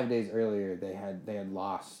 Just 5 days earlier, they had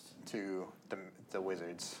lost to the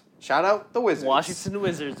Wizards. Shout out the Wizards. Washington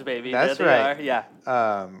Wizards, baby. That's there right. They are.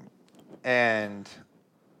 Yeah. And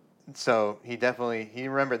so he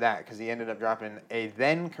remembered that because he ended up dropping a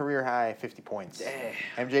then career high 50 points. Dang.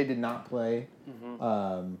 MJ did not play.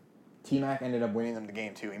 T-Mac ended up winning them the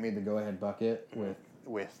game too. He made the go-ahead bucket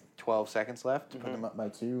with 12 seconds left to put them up by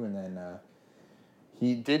 2, and then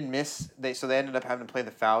he did miss. So they ended up having to play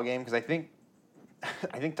the foul game because I think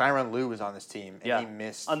Tyronn Lue was on this team and he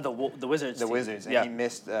missed on the Wizards. The Wizards, and he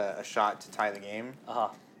missed a shot to tie the game.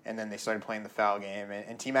 And then they started playing the foul game,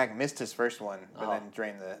 and T-Mac missed his first one, but then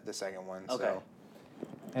drained the second one. Okay. So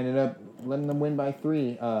ended up letting them win by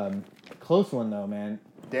 3. Close one though, man.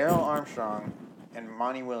 Darryl Armstrong and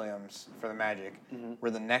Monty Williams for the Magic were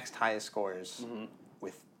the next highest scorers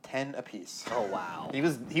with 10 apiece. Oh wow. He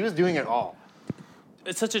was doing it all.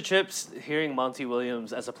 It's such a trip hearing Monty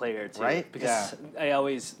Williams as a player too, right? Because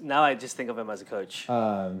I just think of him as a coach.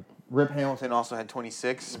 Rip Hamilton also had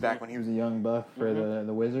 26 back when he was a young buff for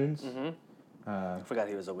the Wizards. I forgot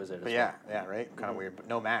he was a Wizard. But yeah, right. Kind of weird, but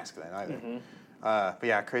no mask then either. But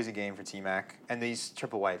yeah, crazy game for T-Mac, and these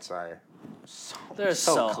triple whites are they're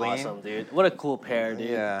so clean. Awesome, dude. What a cool pair, dude.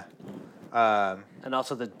 Yeah. And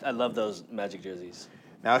also I love those Magic jerseys.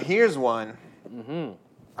 Now here's one.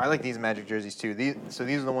 I like these Magic jerseys too. These are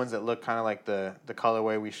the ones that look kind of like the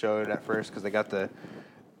colorway we showed at first because they got the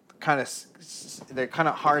they're kind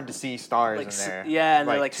of hard to see stars like, in there. Yeah, and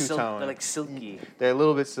like they're like two-tone. they're like silky. They're a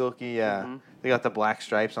little bit silky, yeah. They got the black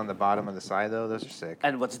stripes on the bottom of the side though. Those are sick.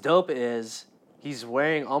 And what's dope is he's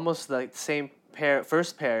wearing almost like the same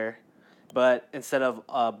first pair, but instead of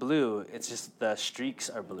blue, it's just the streaks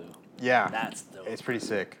are blue. Yeah, that's dope. It's pretty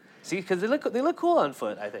sick. See, because they look cool on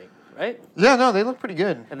foot, I think, right? Yeah, no, they look pretty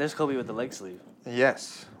good. And there's Kobe with the leg sleeve.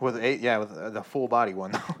 Yes, with the full body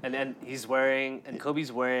one. And then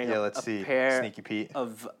Kobe's wearing a pair Sneaky Pete.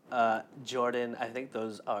 of Jordan. I think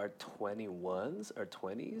those are 21s or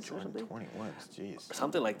 20s or something. 21s, jeez. Or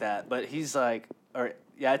something like that. But he's like, or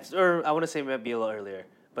I want to say maybe a little earlier.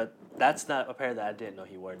 But that's not a pair that I didn't know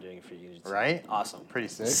he wore during free agency. Right? Awesome. Pretty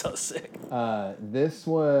sick. So sick. This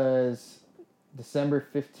was December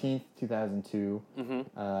 15th, 2002.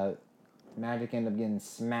 Magic ended up getting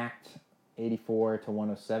smacked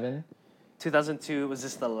 84-107. 2002, was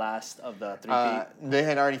this the last of the 3-peat? They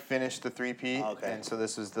had already finished the 3-peat. Okay. And so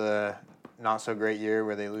this was the not so great year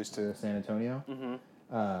where they lose to San Antonio.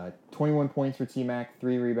 21 points for T-Mac,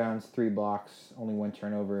 3 rebounds, 3 blocks, only 1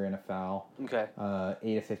 turnover and a foul. Okay.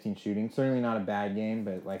 8 of 15 shooting. Certainly not a bad game,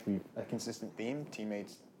 but like a consistent theme.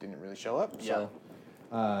 Teammates didn't really show up. Yeah.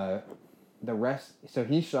 So the rest. So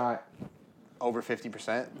he shot over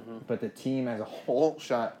 50%, but the team as a whole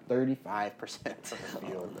shot 35% from the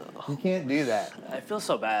field. You can't do that. I feel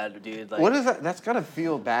so bad, dude. Like, what is that? That's gotta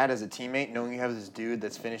feel bad as a teammate, knowing you have this dude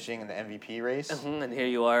that's finishing in the MVP race, and here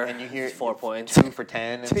you are, and you hear 4 points, 2 for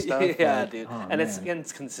 10 and stuff. Yeah, dude. Oh, and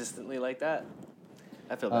it's consistently like that.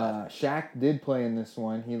 I feel bad. Shaq did play in this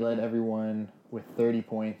one. He led everyone with 30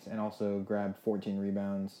 points and also grabbed 14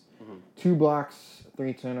 rebounds, 2 blocks,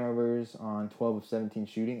 3 turnovers on 12 of 17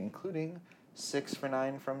 shooting, including 6 for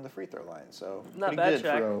 9 from the free throw line. So not bad, good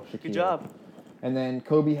Shaq. Good job. And then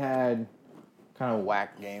Kobe had kind of a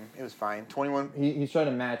whack game. It was fine. 21. He's trying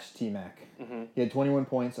to match T-Mac. He had 21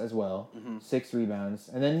 points as well, 6 rebounds,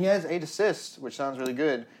 and then he has 8 assists, which sounds really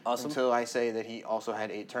good. Awesome. Until I say that he also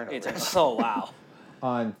had 8 turnovers. Oh wow.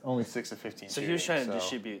 On only 6 of 15. So he was trying to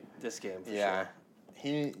distribute this game. For sure.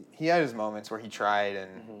 He had his moments where he tried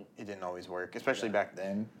and it didn't always work, especially back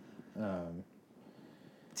then.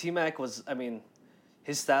 T-Mac was,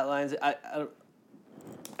 his stat lines. I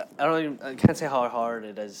can't say how hard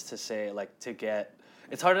it is to say to get.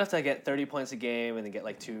 It's hard enough to get 30 points a game and then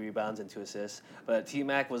get 2 rebounds and 2 assists. But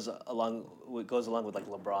T-Mac goes along with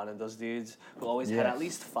LeBron and those dudes who always had at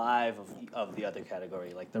least 5 of the other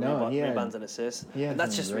category, rebounds and assists. And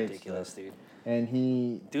that's just ridiculous, dude. And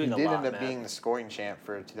he did end up being the scoring champ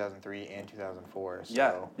for 2003 and 2004.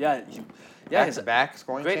 So. Yeah. Yeah, back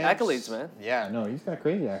scoring great champs. accolades, man. Yeah, no, he's got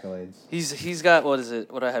crazy accolades. He's got what is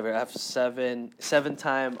it? What do I have here? I have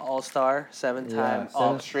seven-time All-Star, seven-time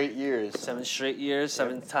seven straight years,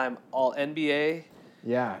 7-time All NBA.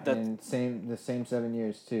 Yeah, and the same 7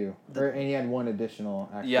 years too. And he had one additional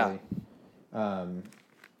actually. Yeah.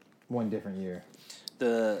 One different year.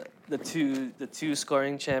 The two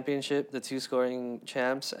scoring championship, the 2 scoring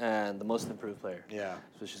champs, and the most improved player. Yeah,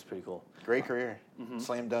 which is pretty cool. Great career.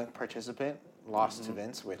 Slam dunk participant. Lost to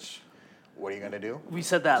Vince, which what are you gonna do? We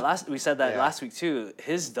said that last week too.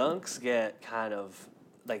 His dunks get kind of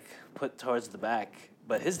like put towards the back,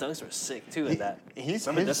 but his dunks were sick too.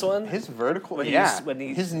 Remember this one? His vertical. When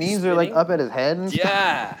his knees are like up at his head. And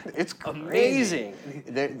yeah, it's amazing.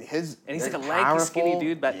 And he's like a lanky, skinny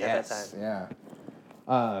dude at that time. Yeah.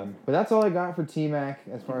 But that's all I got for T-Mac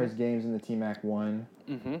as far as games in the T-Mac 1.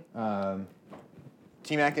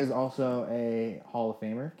 T-Mac is also a Hall of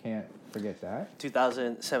Famer. Can't forget that.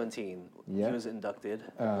 2017. Yep. He was inducted.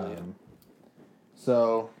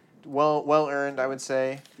 So, well earned, I would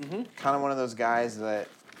say. Kind of one of those guys that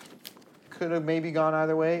could have maybe gone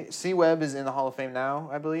either way. C-Webb is in the Hall of Fame now,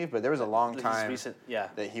 I believe, but there was a long time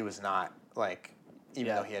that he was not, like,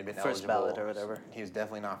 even though he had been first eligible. Ballot or whatever. He was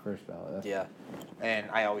definitely not first ballot. Yeah. And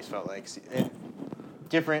I always felt like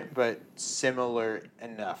different but similar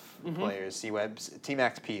enough players. C-Webb's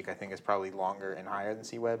T-Mac's peak, I think, is probably longer and higher than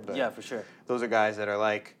C-Webb. But yeah, for sure. Those are guys that are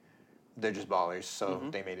like, they're just ballers, so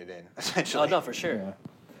they made it in, essentially. Oh, no, for sure.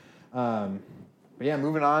 Yeah. But yeah,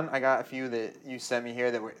 moving on, I got a few that you sent me here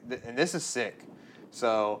and this is sick.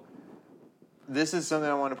 So this is something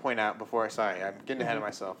I want to point out before I'm getting ahead of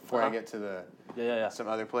myself, before I get to the some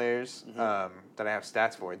other players that I have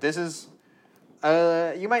stats for. This is,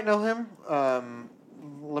 you might know him,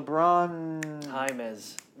 LeBron.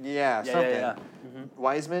 James. Yeah, something. Yeah.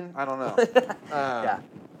 Wiseman? I don't know. Yeah.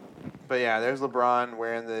 But yeah, there's LeBron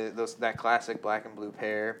wearing that classic black and blue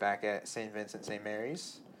pair back at St. Vincent St.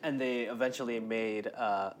 Mary's. And they eventually made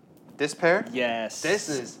this pair? Yes. This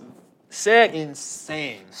is sick.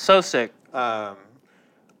 Insane. So sick.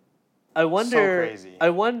 I wonder. So crazy. I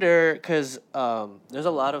wonder because there's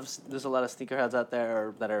a lot of sneakerheads out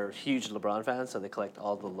there that are huge LeBron fans, so they collect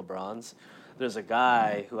all the LeBrons. There's a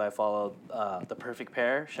guy who I followed, the Perfect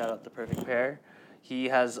Pair. Shout out the Perfect Pair. He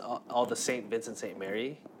has all the St. Vincent St.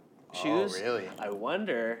 Mary shoes. Oh, really? I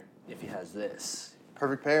wonder if he has this.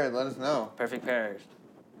 Perfect Pair. Let us know. Perfect Pair.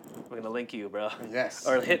 We're gonna link you, bro. Yes.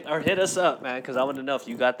 Or hit us up, man, because I want to know if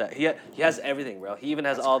you got that. He has everything, bro. He even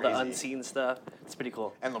has all the unseen stuff. It's pretty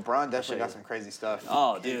cool. And LeBron definitely got some crazy stuff.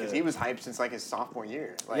 Oh, dude. Because he was hyped since like his sophomore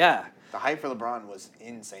year. Like, yeah. The hype for LeBron was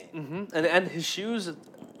insane. And his shoes,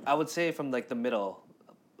 I would say from like the middle,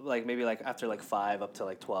 like maybe like after like 5 up to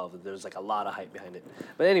like 12, there's like a lot of hype behind it.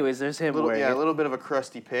 But anyways, there's him. A little bit of a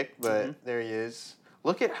crusty pick, but there he is.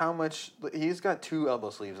 Look at how much he's got 2 elbow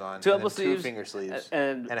sleeves on. 2 elbow sleeves, 2 finger sleeves,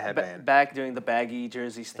 and a headband. Back during the baggy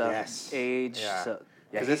jersey stuff. Yes. Age. Yeah. So,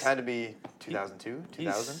 because this had to be 2002,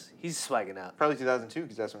 2000. He's swagging out. Probably 2002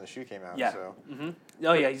 because that's when the shoe came out. Yeah. So.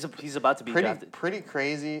 Oh yeah, he's about to be drafted. Pretty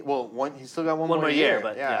crazy. Well, he's still got one more year,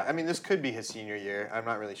 but yeah. I mean, this could be his senior year. I'm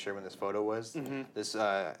not really sure when this photo was. This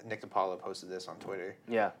Nick DiPaolo posted this on Twitter.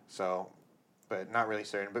 Yeah. So, but not really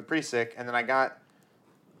certain. But pretty sick. And then I got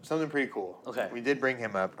something pretty cool. Okay. We did bring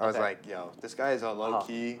him up. I was like, yo, this guy is a low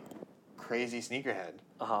key, crazy sneakerhead.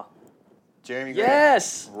 Jeremy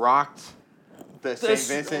Grant rocked the St.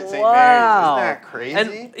 Vincent St. Mary's. Isn't that crazy?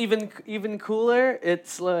 And even cooler,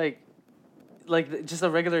 it's like just a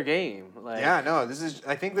regular game. Like, yeah, no, this is.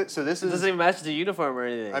 I think that so. This it is doesn't even match the uniform or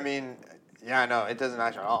anything. I mean, yeah, no, it doesn't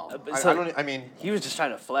match at all. I mean, he was just trying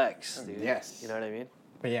to flex, dude. Yes, you know what I mean.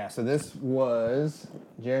 But yeah, so this was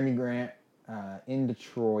Jeremy Grant in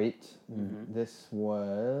Detroit. This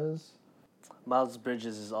was Miles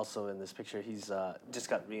Bridges is also in this picture. He's just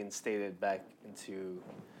got reinstated back into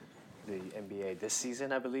the NBA this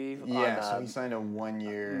season, I believe. Yeah, so he signed a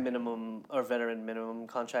 1-year minimum or veteran minimum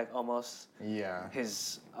contract almost. Yeah.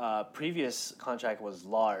 His previous contract was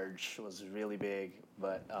really big,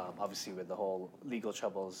 but obviously with the whole legal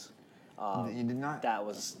troubles, he did not. That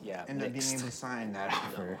was end up being able to sign that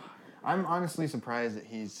offer. I'm honestly surprised that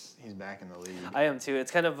he's back in the league. I am too. It's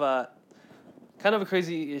kind of a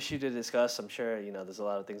crazy issue to discuss. I'm sure there's a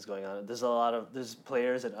lot of things going on. There's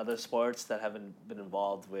players in other sports that haven't been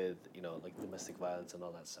involved with like domestic violence and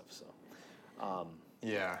all that stuff. So,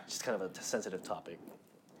 yeah, just kind of a sensitive topic.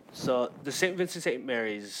 So the St. Vincent St.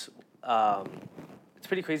 Mary's, it's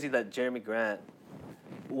pretty crazy that Jeremy Grant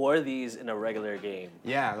wore these in a regular game.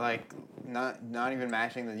 Yeah, like not even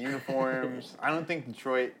matching the uniforms. I don't think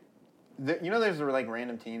Detroit There's like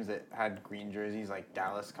random teams that had green jerseys, like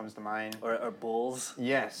Dallas comes to mind. Or Bulls.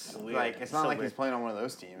 Yes. Weird. Like, it's not so like weird. he's playing on one of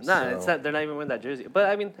those teams. Nah, so. it's not. They're not even wearing that jersey. But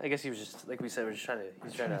I mean, I guess he was just like we said. He's trying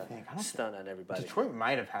to stun on everybody. Detroit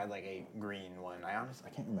might have had like a green one. I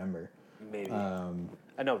can't remember. Maybe.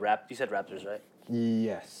 I know. You said Raptors, right?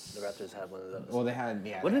 Yes. The Raptors had one of those. Well, they had.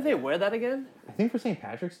 Yeah. When did they wear that again? I think for St.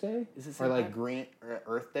 Patrick's Day. Is it or like green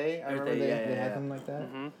Earth Day? I remember they had something like that.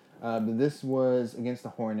 Mm-hmm. But this was against the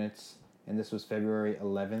Hornets, and this was February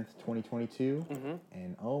 11th, 2022. Mm-hmm.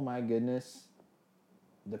 And oh my goodness,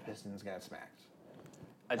 the Pistons got smacked.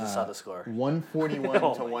 I just saw the score.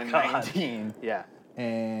 141 to 119. God. Yeah.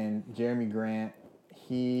 And Jeremy Grant,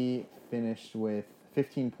 he finished with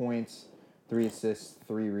 15 points, 3 assists,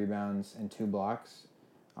 3 rebounds, and 2 blocks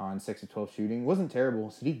on 6 of 12 shooting. Wasn't terrible.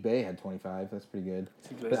 Sadiq Bey had 25. That's pretty good.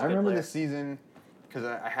 But I remember this season because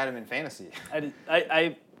I had him in fantasy.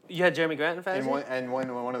 You had Jeremy Grant in fantasy? And one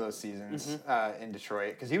of those seasons in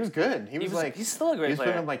Detroit because he was good. He's still a great player. He's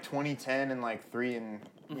putting up like 20, 10, and like 3 and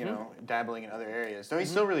dabbling in other areas. So he's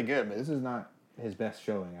still really good, but this is not his best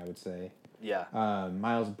showing, I would say. Yeah.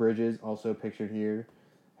 Miles Bridges, also pictured here,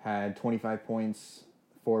 had 25 points,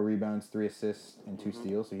 4 rebounds, 3 assists, and 2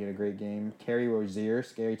 steals. So he had a great game. Terry Rozier,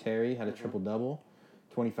 Scary Terry, had a triple-double,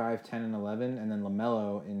 25, 10, and 11. And then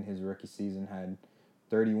LaMelo in his rookie season had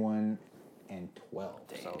 31 and 12.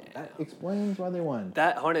 Damn. So that explains why they won.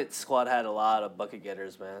 That Hornets squad had a lot of bucket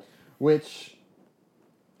getters, man. This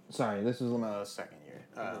was LaMelo's second year.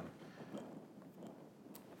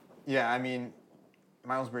 Yeah, I mean,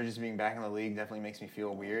 Miles Bridges being back in the league definitely makes me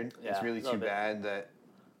feel weird. Yeah, it's really too bad that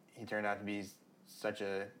he turned out to be such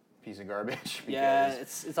a piece of garbage. Yeah,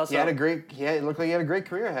 it's also it looked like he had a great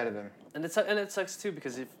career ahead of him. And it sucks too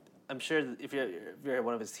because I'm sure that if you're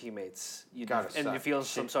one of his teammates, you feel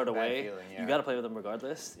some sort of way, you got to play with him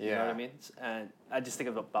regardless. You know what I mean? And I just think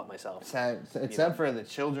about myself. It's sad for the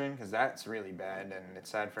children because that's really bad, and it's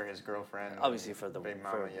sad for his girlfriend. Obviously for the women,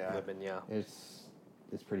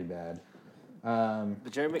 It's pretty bad.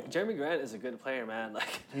 But Jeremy Grant is a good player, man.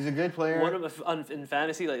 Like he's a good player. In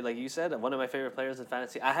fantasy, like you said, one of my favorite players in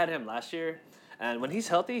fantasy. I had him last year, and when he's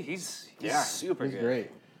healthy, he's super good. He's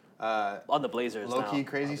great. On the Blazers, low key now,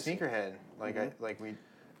 crazy obviously. sneakerhead.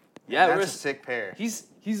 Yeah, that's a sick pair.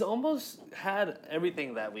 He's almost had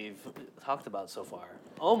everything that we've talked about so far.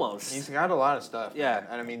 Almost. He's got a lot of stuff. Yeah, man.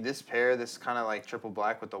 And I mean this pair, this kind of like triple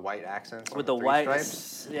black with the white accents. With the white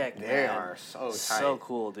stripes. Yeah, they are so tight. So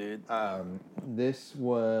cool, dude. This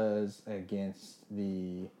was against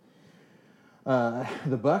the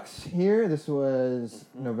Bucks here. This was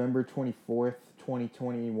November 24th,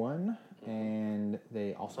 2021, and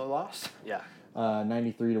they also lost. Yeah.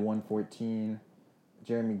 93 to 114.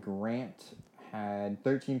 Jeremy Grant had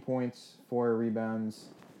 13 points, 4 rebounds,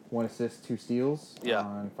 1 assist, 2 steals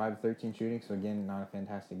on 5 of 13 shooting. So again, not a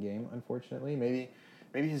fantastic game, unfortunately. Maybe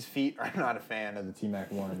his feet are not a fan of the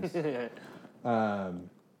T-Mac ones.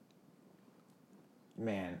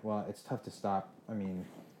 Man, well, it's tough to stop. I mean,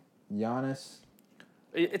 Giannis.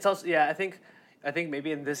 It's also I think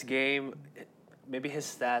maybe in this game, maybe his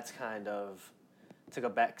stats kind of took a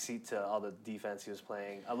backseat to all the defense he was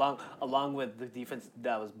playing, along with the defense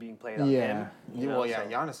that was being played on him.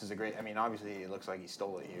 Giannis is a great. I mean, obviously, it looks like he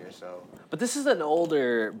stole it here. So, but this is an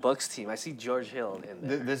older Bucks team. I see George Hill in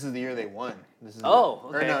there. This is the year they won. Okay.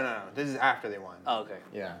 Or no. This is after they won. Oh, okay.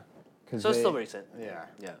 Yeah. So it's still recent. Yeah.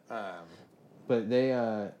 Yeah. But they,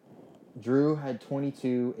 Drew had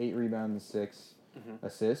 22, 8 rebounds, and 6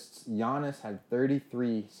 assists. Giannis had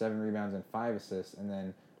 33, 7 rebounds, and 5 assists, and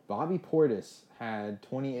then Bobby Portis had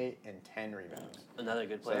 28 and 10 rebounds. Getting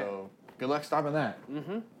good player. So good luck stopping that.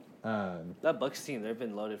 That Bucks team, they've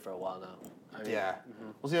been loaded for a while now.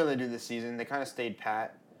 We'll see how they do this season. They kind of stayed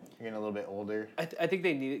pat. They're getting a little bit older. I think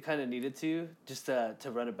they needed to just to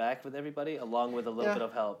run it back with everybody, along with a little bit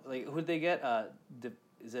of help. Like who'd they get?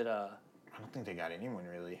 Is it I don't think they got anyone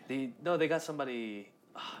really. They got somebody.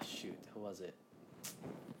 Oh shoot, who was it?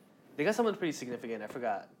 They got someone pretty significant. I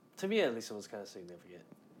forgot. To me, at least, it was kind of significant.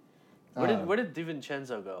 Where did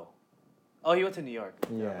DiVincenzo go? Oh, he went to New York.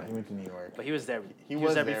 Yeah, he went to New York. But he was there. He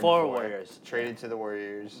was there before Warriors. Traded to the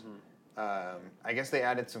Warriors. I guess they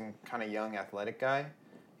added some kind of young athletic guy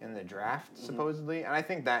in the draft, supposedly. And I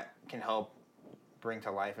think that can help bring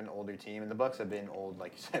to life an older team. And the Bucks have been old,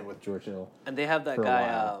 like you said, with George Hill. And they have that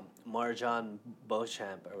guy, Marjan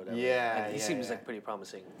Beauchamp or whatever. Yeah, and he seems like pretty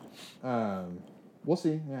promising. We'll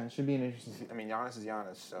see. Yeah, it should be an interesting. I mean, Giannis is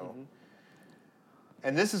Giannis, so.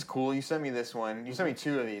 And this is cool. You sent me this one. You sent me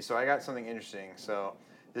 2 of these, so I got something interesting. So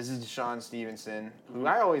This is Deshaun Stevenson, who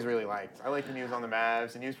I always really liked. I liked when he was on the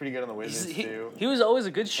Mavs, and he was pretty good on the Wizards, too. He was always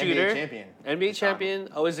a good shooter. NBA champion,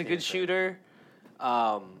 always a good shooter.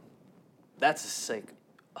 That's a sick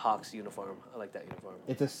Hawks uniform. I like that uniform.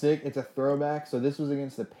 It's a throwback. So this was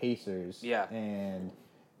against the Pacers. Yeah. And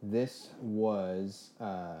this was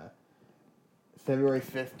February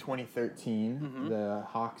 5th, 2013. Mm-hmm. The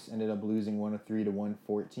Hawks ended up losing 103 to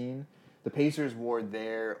 114. The Pacers wore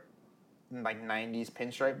their 90s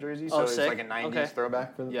pinstripe jersey, so it's like a 90s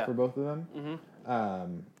throwback for both of them.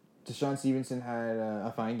 Mm-hmm. Deshaun Stevenson had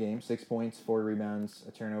a fine game, 6 points, 4 rebounds,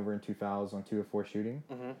 a turnover, and 2 fouls on 2 of 4 shooting.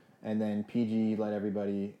 Mm-hmm. And then PG led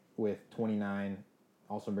everybody with 29,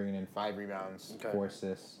 also bringing in 5 rebounds, 4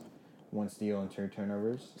 assists, 1 steal, and 2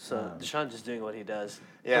 turnovers. So Deshaun just doing what he does,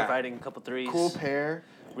 providing a couple threes. Cool pair.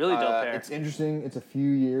 Really dope pair. It's interesting. It's a few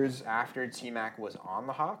years after T-Mac was on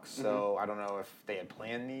the Hawks, so I don't know if they had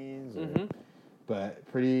planned these. Or, but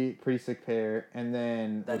pretty sick pair. And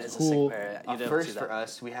then that is cool, a sick pair. First for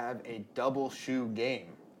us, we have a double shoe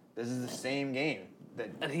game. This is the same game.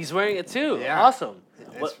 And he's wearing it too. Yeah. Awesome.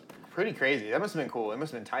 It's pretty crazy. That must have been cool. It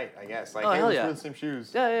must have been tight, I guess. Like, hell the same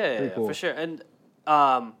shoes. Yeah, cool. For sure. And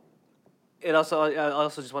I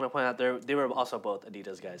also just want to point out they were also both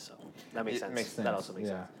Adidas guys, so that makes sense. That also makes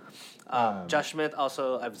sense. Josh Smith,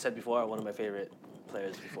 also, I've said before, one of my favorite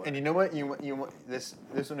players before. And you know what? This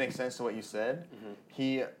would make sense to what you said.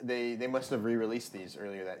 Mm-hmm. They must have re-released these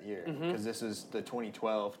earlier that year because this is the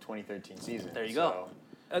 2012-2013 season. There you go.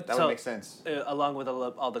 That would make sense. Along with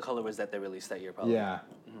all the colorways that they released that year, probably. Yeah.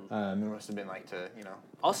 It must have been like to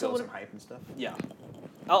also build some hype and stuff. Yeah.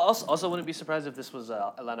 I also wouldn't be surprised if this was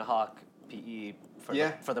Atlanta Hawk PE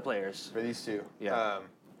for the players. For these two. Yeah.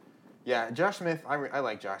 Josh Smith, I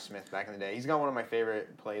like Josh Smith back in the day. He's got one of my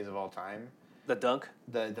favorite plays of all time. The dunk?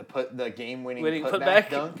 The game-winning putback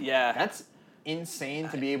dunk? Yeah. That's insane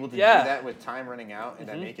to be able to do that with time running out and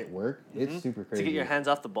to make it work. It's super crazy. To get your hands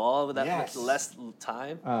off the ball with that less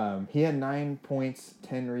time. He had 9 points,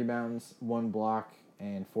 10 rebounds, 1 block,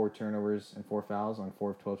 and 4 turnovers and 4 fouls on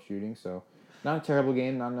 4 of 12 shooting. So not a terrible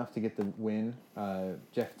game, not enough to get the win.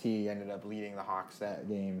 Jeff T ended up leading the Hawks that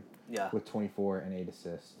game with 24 and 8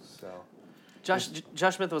 assists. So Josh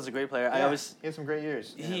Smith was a great player. Yeah, he had some great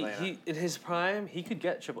years. He in his prime, he can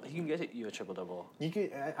get you a triple double.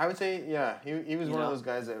 I would say, he was one of those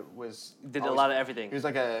guys that did a lot of everything. He was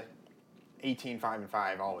like a 18, 5 and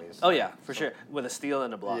 5 always. Oh yeah, for sure, with a steal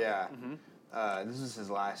and a block. Yeah. This was his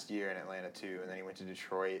last year in Atlanta too, and then he went to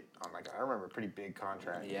Detroit on I remember a pretty big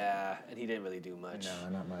contract. Yeah, and he didn't really do much. No,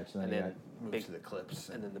 not much. And then moved to the Clips.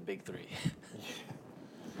 And then the big 3.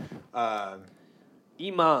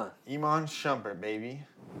 Iman Shumpert, baby.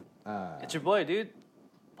 It's your boy, dude.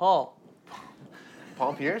 Paul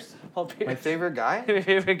Pierce? Paul Pierce. My favorite guy? My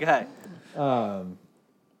favorite guy.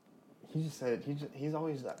 He just said, he's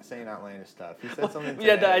always saying outlandish stuff. He said something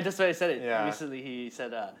today. Yeah, I just said it. Yeah. Recently he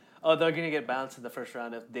said, they're going to get bounced in the first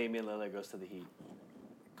round if Damian Lillard goes to the Heat.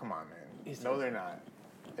 Come on, man. No, they're not.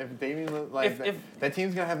 If Damian Lillard, that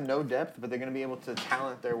team's going to have no depth, but they're going to be able to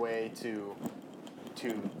talent their way to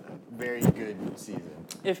a very good season.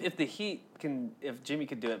 If Jimmy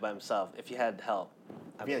could do it by himself, if he had help.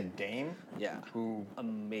 If he had Dame, who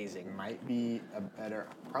amazing, might be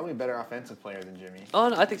probably a better offensive player than Jimmy. Oh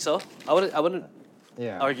no, I think so. I wouldn't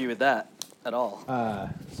argue with that at all.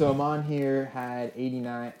 So Amon here had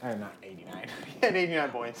 89, or not 89. He had 89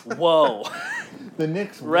 points. Whoa. The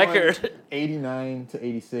Knicks record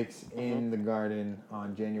 89-86 in the Garden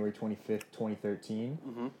on January 25th,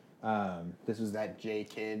 2013. This was that J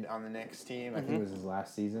Kidd on the Knicks team. I think it was his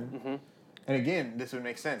last season. And again, this would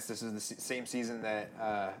make sense. This is the same season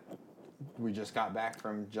that we just got back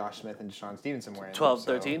from Josh Smith and Deshaun Stevenson wearing.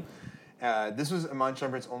 12-13. This was Iman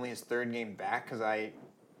Shumpert's only his 3rd game back because I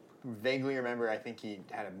vaguely remember I think he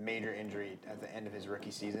had a major injury at the end of his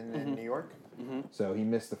rookie season in New York. So he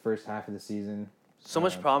missed the first half of the season. So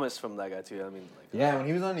much promise from that guy too. I mean, when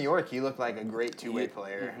he was on New York, he looked like a great two-way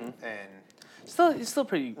player. And he's still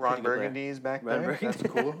pretty. Ron Burgundy's back there. That's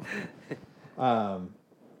cool.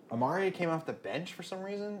 Amari came off the bench for some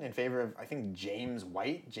reason in favor of, I think, James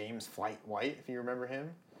Flight White, if you remember him.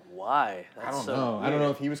 Why? I don't know. Weird. I don't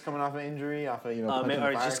know if he was coming off an injury, off of,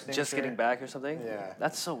 or just getting back or something. Yeah.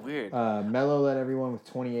 That's so weird. Melo led everyone with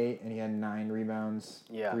 28, and he had 9 rebounds,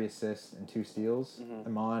 3 assists, and 2 steals.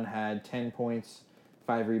 Iman had 10 points,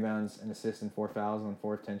 5 rebounds, an assist, and 4 fouls on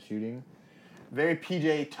 4 of 10 shooting. Very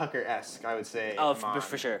PJ Tucker-esque, I would say. Oh,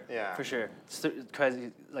 for sure. Yeah. For sure. It's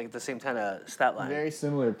crazy, like the same kind of stat line. Very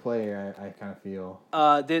similar player, I kind of feel.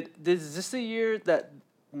 Is this the year that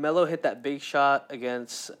Melo hit that big shot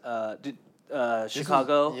against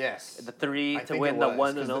Chicago. Yes. The 3 to win the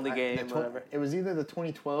one and only game, whatever. It was either the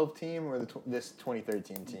 2012 team or this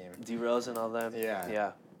 2013 team. D-Rose and all them.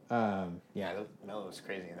 Yeah. Melo was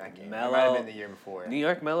crazy in that game. Melo, it might have been the year before. New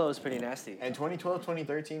York Melo was pretty nasty. And 2012,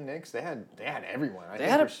 2013 Knicks, they had everyone. I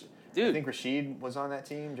think Rasheed was on that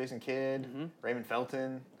team. Jason Kidd, Raymond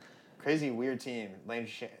Felton, crazy weird team. Landry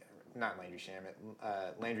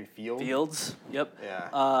Fields. Fields. Yep.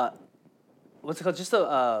 Yeah. What's it called? Just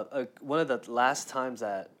one of the last times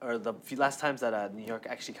that New York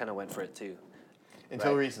actually kind of went for it too.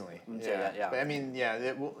 Until recently. Yeah. But I mean,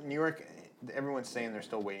 New York. Everyone's saying they're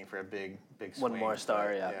still waiting for a big swing. One more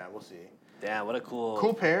star, yeah. Yeah, we'll see. Damn, what a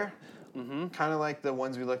cool pair. Mm-hmm. Kind of like the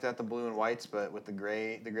ones we looked at, the blue and whites, but with the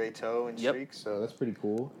gray toe and streaks. So that's pretty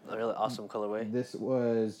cool. A really awesome colorway. This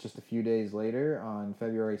was just a few days later on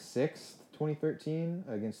February 6th, 2013,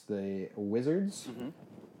 against the Wizards. Mm-hmm.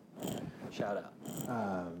 Shout out.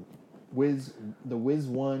 The Wiz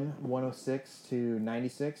won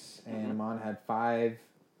 106-96, and Amon had 5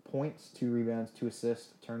 points, 2 rebounds, 2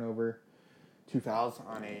 assists, turnover, 2 fouls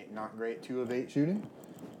on a not great 2 of 8 shooting.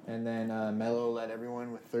 And then Melo led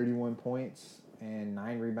everyone with 31 points and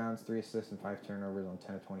 9 rebounds, 3 assists, and 5 turnovers on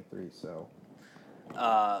 10 of 23. So,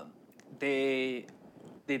 they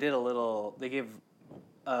did a little. They gave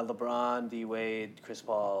LeBron, D Wade, Chris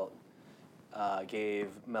Paul, gave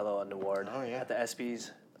Melo an award at the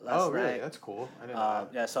ESPYs last night. Really? That's cool. I didn't know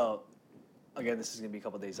that. Yeah. So, again, this is gonna be a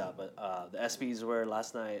couple days out, but the ESPYs were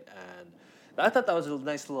last night, and I thought that was a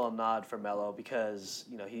nice little nod for Melo because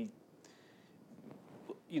he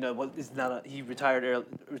retired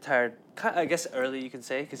I guess early, you can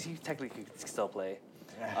say, because he technically could still play.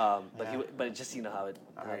 But just how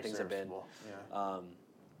things have been. Yeah.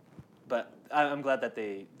 But I'm glad that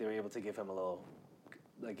they were able to give him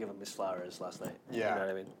give him his flowers last night. Yeah. You know what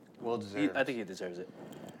I mean? Well deserved. I think he deserves it.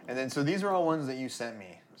 And then so these are all ones that you sent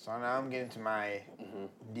me. So now I'm getting to my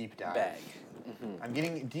deep dive. Bag. Mm-hmm. I'm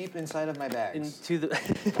getting deep inside of my bags. Into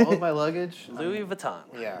all of my luggage. Louis Vuitton.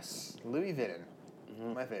 Yes, Louis Vuitton.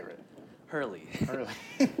 Mm-hmm. My favorite. Hurley.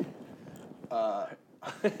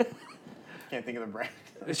 Can't think of the brand.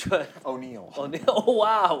 Which one? O'Neal. Oh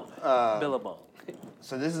wow. Billabong.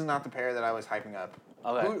 So this is not the pair that I was hyping up.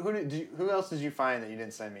 Okay. Who else did you find that you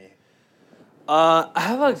didn't send me? I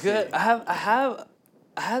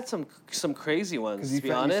had some crazy ones, to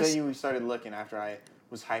be honest. You said you started looking after I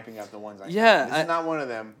was hyping up the ones I Yeah. This is not one of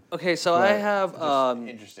them. Okay, so I have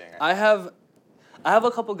interesting. I have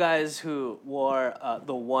a couple guys who wore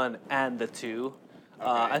the 1 and the 2.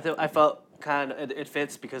 Okay. I felt kind of it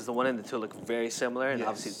fits because the 1 and the 2 look very similar, and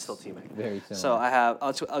obviously it's still T-Mac. Very similar. So I have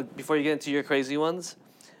before you get into your crazy ones,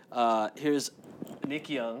 here's Nick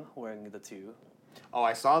Young wearing the 2. Oh,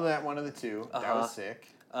 I saw that one of the 2. That was sick.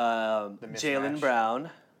 Jaylen Brown.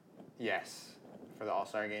 Yes. For the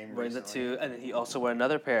All-Star game wearing the 2, and then he also wore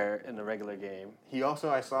another pair in the regular game. He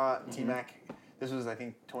also, I saw T-Mac, this was, I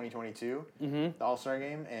think, 2022, the All-Star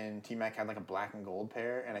game, and T-Mac had, a black and gold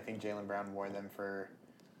pair, and I think Jaylen Brown wore them for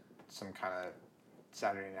some kind of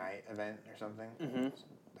Saturday night event or something. Mm-hmm.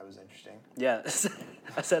 That was interesting. Yeah,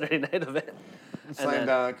 a Saturday night event. Slam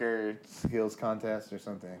dunk or skills contest or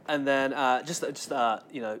something. And then just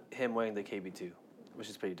him wearing the KB2, which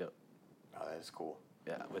is pretty dope. Oh, that is cool.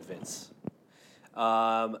 Yeah, with Vince.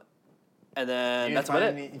 And then that's about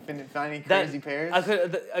it. You didn't find any crazy pairs?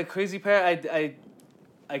 A crazy pair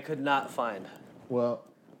I could not find. Well,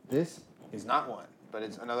 this is not one, but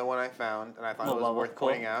it's another one I found, and I thought it was worth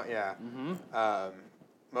pointing out. Yeah. Mm-hmm.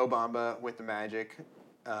 Mo Bamba with the Magic.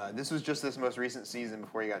 This was just this most recent season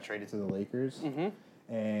before he got traded to the Lakers. Mm-hmm.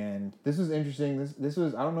 And this was interesting. This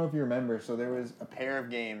was, I don't know if you remember, so there was a pair of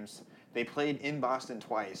games. They played in Boston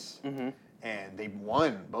twice, and they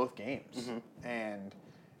won both games. Mm-hmm. And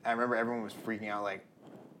I remember everyone was freaking out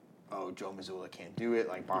oh, Joe Mazzulla can't do it.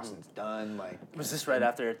 Boston's done. Was this right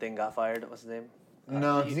after Thing got fired? What's his name?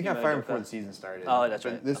 No, because he got fired before the season started. Oh, that's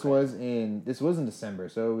right. This was in December,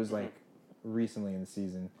 so it was recently in the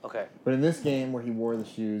season. Okay. But in this game where he wore the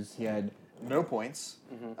shoes, he had no points,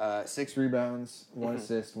 6 rebounds, 1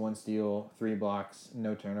 assist, 1 steal, 3 blocks,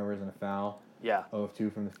 no turnovers, and a foul. Yeah. 0 of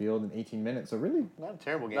 2 from the field in 18 minutes. So really not a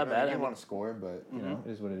terrible game. Not bad. He didn't want to score, but you know,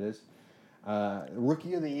 it is what it is.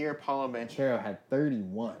 Rookie of the year, Paulo Banchero had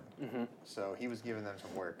 31. Mm-hmm. So he was giving them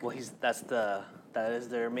some work. Well, that is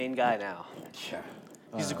their main guy now. Yeah.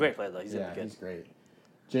 He's a great player though. He's gonna be good. He's great.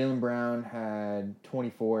 Jaylen Brown had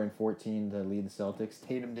 24 and 14 to lead the Celtics.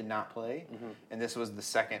 Tatum did not play, and this was the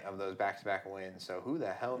second of those back-to-back wins. So who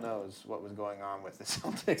the hell knows what was going on with the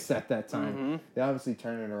Celtics at that time? Mm-hmm. They obviously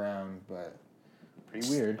turned it around, but pretty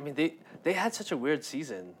weird. I mean, they had such a weird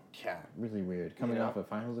season. Yeah, really weird. Coming off a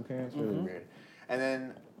finals appearance, really weird. And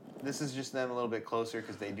then this is just them a little bit closer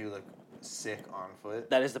because they do look sick on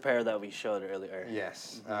foot. That is the pair that we showed earlier.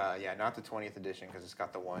 Yes. Yeah, not the 20th edition because it's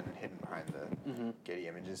got the one hidden behind the Getty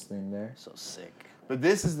Images thing there. So sick. But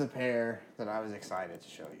this is the pair that I was excited to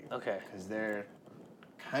show you. Okay. Because they're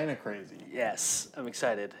kind of crazy. Yes, I'm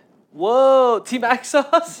excited. Whoa, Team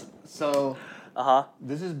Axos? So,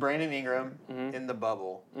 this is Brandon Ingram in the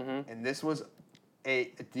bubble. And this was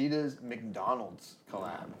a Adidas McDonald's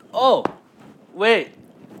collab. Oh, wait.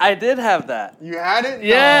 I did have that. You had it?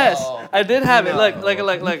 Yes, no. I did have it. Look.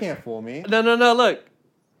 You can't fool me. No, look.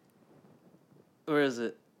 Where is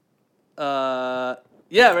it? Yeah,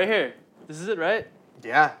 right here. This is it, right?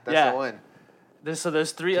 Yeah, that's the one.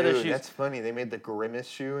 There's three other shoes. That's funny. They made the Grimace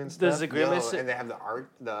shoe and stuff. There's a Grimace, and they have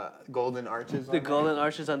the golden arches. The golden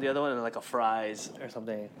arches on the other one, and like a fries or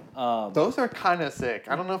something. Those are kind of sick.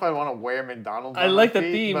 I don't know if I want to wear McDonald's. I like the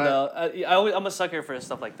theme though. I'm a sucker for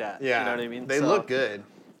stuff like that. Yeah, you know what I mean. They look good.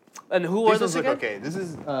 And who wore this again? Okay, this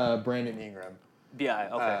is Brandon Ingram. BI.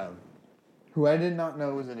 Okay. Who I did not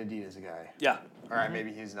know was an Adidas guy. Yeah. All right,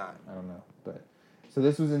 maybe he's not. I don't know, but. So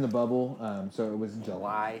this was in the bubble. So it was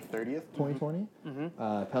July 30th, 2020.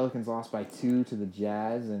 Pelicans lost by 2 to the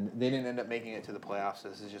Jazz, and they didn't end up making it to the playoffs. So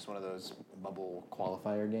this is just one of those bubble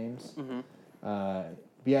qualifier games. BI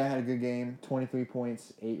had a good game, 23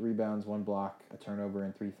 points, 8 rebounds, 1 block, a turnover,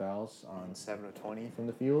 and 3 fouls on 7 of 20 from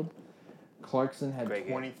the field. Clarkson had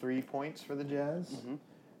 23 points for the Jazz.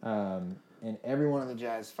 And everyone on the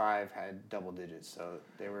Jazz 5 had double digits, so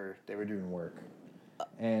they were doing work.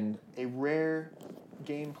 And a rare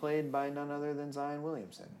game played by none other than Zion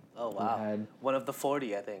Williamson. Oh wow! One of the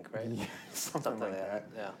 40, I think, right? Yeah, something like that.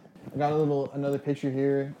 Yeah. I got another picture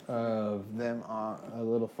here of them a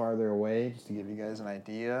little farther away, just to give you guys an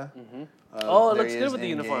idea. Oh, it looks good with the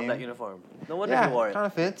uniform. That uniform. No wonder he wore it. Kind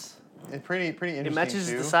of fits. It's pretty interesting. It matches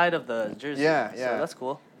too. the side of the jersey. Yeah. So that's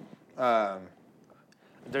cool.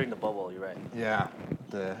 During the bubble, you're right. Yeah,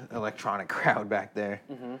 the electronic crowd back there.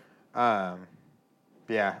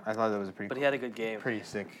 Yeah, I thought that was a pretty. But he had a good game. Pretty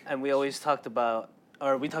sick. And we always talked about,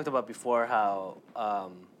 before how,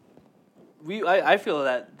 I feel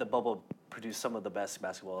that the bubble produced some of the best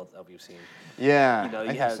basketball that we've seen. Yeah,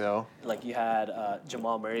 I think so. Like you had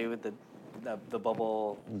Jamal Murray with the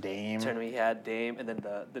bubble Dame tournament. He had Dame, and then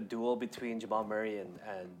the duel between Jamal Murray and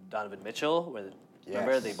Donovan Mitchell, where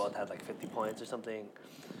remember they both had like 50 points or something.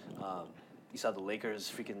 You saw the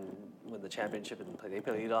Lakers freaking win the championship and they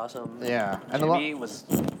played awesome. Yeah, and Jimmy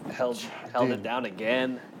held it down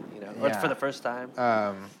again, for the first time.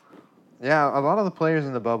 Yeah, a lot of the players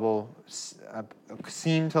in the bubble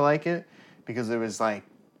seemed to like it because it was like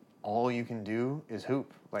all you can do is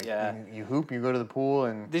hoop. Like you hoop, you go to the pool,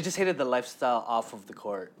 and they just hated the lifestyle off of the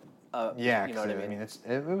court. Yeah, you know what I mean.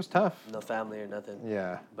 It was tough. No family or nothing.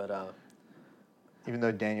 Yeah, but. Even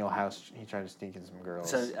though Daniel House, he tried to sneak in some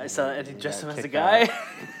girls. So I saw Eddie dressed him as a guy.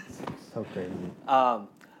 So crazy.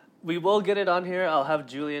 We will get it on here. I'll have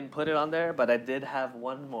Julian put it on there, but I did have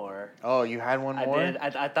one more. Oh, you had one more? I did.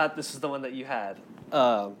 I thought this was the one that you had.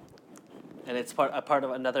 And it's a part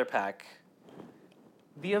of another pack.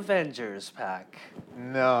 The Avengers pack.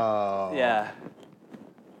 No. Yeah.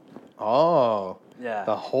 Oh. Yeah.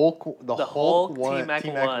 The Hulk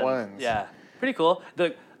T-Mac ones. Yeah. Pretty cool.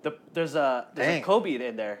 There's a Kobe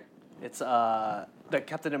in there. It's the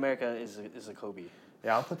Captain America is a Kobe.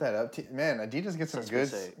 Yeah, I'll put that up. Man, Adidas gets some good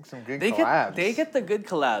collabs. They get the good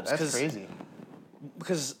collabs. That's crazy.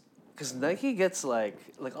 Because Nike gets like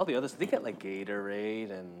all the others. They get like Gatorade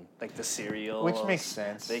and like the cereal. Which makes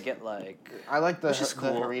sense. They get like. I like the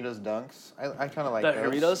cool. Doritos Dunks. I kind of like the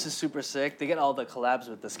those. Doritos is super sick. They get all the collabs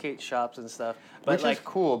with the skate shops and stuff. But which is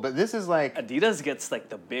cool. But this is like Adidas gets like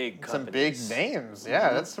the big companies. Some big names.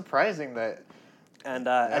 Yeah, that's surprising that. And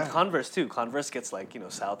Converse too. Converse gets like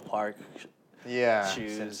South Park.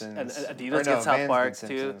 Shoes. Simpsons. And Adidas gets South Park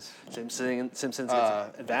too. Simpsons gets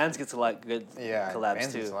Vans gets a lot of good collabs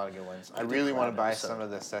Vans too. Gets a lot of good ones. I really want to buy some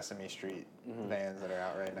of the Sesame Street Vans that are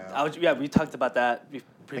out right now. We talked about that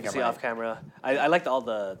previously off camera. I liked all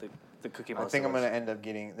the Cookie Monster. I think I'm gonna end up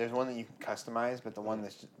getting. There's one that you can customize, but the one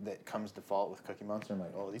that comes default with Cookie Monster, I'm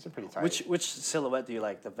like, oh, these are pretty tight. Which silhouette do you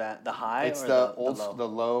like? The high? It's or the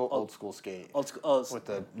low old school skate. Old school. With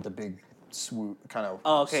the big swoop kind of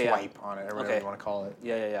swipe on it or whatever you want to call it.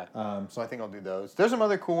 Yeah. So I think I'll do those. There's some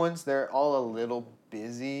other cool ones. They're all a little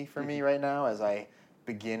busy for me right now as I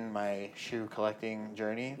begin my shoe collecting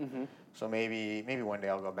journey. So maybe one day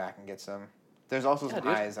I'll go back and get some. there's also some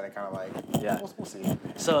highs that I kind of like. Yeah. We'll see.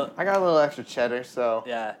 So I got a little extra cheddar, so.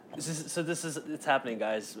 Yeah. It's happening,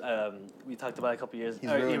 guys. We talked about it a couple years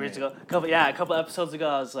ago. A couple episodes ago,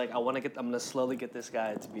 I was like, I'm gonna slowly get this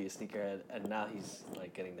guy to be a sneakerhead, and now he's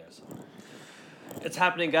like getting there. So it's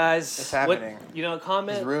happening, guys. It's happening.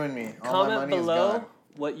 Comment. He's ruined me. All Comment my money below is gone.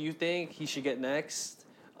 what you think he should get next.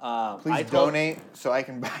 Please donate so I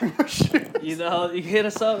can buy more shoes. You hit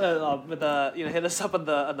us up hit us up on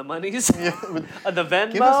the monies, on the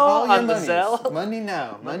Venmo, Give us all your on the monies. Zelle. Money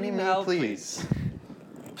now. Money now, please.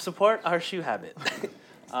 Support our shoe habit.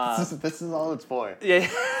 This is all it's for. Yeah.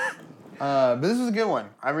 But this was a good one.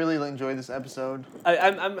 I really enjoyed this episode.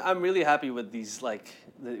 I'm really happy with these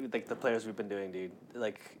the players we've been doing, dude.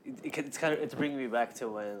 It's bringing me back to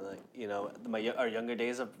when our younger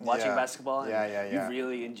days of watching basketball. And you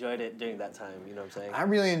really enjoyed it during that time. You know what I'm saying? I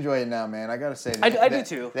really enjoy it now, man. I gotta say, I do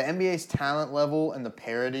too. The NBA's talent level and the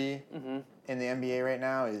parity in the NBA right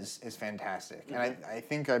now is fantastic. And I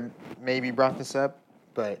think I maybe brought this up,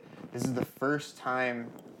 but this is the first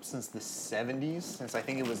time since the 70s, since I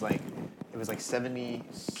think it was like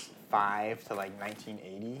 75 to like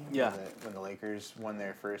 1980 when the Lakers won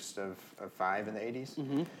their first of 5 in the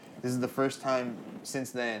 80s. This is the first time since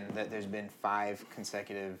then that there's been 5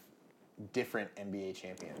 consecutive different NBA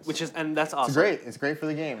champions. And that's awesome. It's great for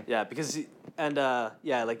the game. Yeah, because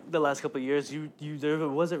like the last couple of years there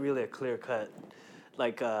wasn't really a clear cut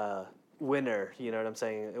winner, you know what I'm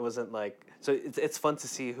saying? It wasn't so it's fun to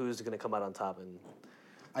see who's going to come out on top. And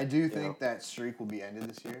I do think that streak will be ended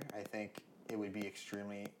this year. I think it would be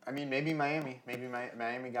extremely. I mean, maybe Miami. Maybe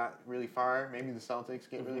Miami got really far. Maybe the Celtics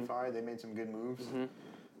get really far. They made some good moves.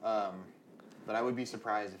 But I would be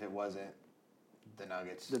surprised if it wasn't the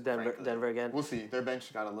Nuggets. The Denver again. We'll see. Their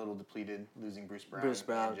bench got a little depleted, losing Bruce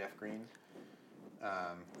Brown and Jeff Green.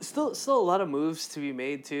 Still a lot of moves to be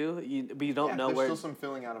made too. But you don't know where. There's still some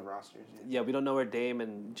filling out of rosters. Yeah, we don't know where Dame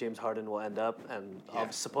and James Harden will end up, and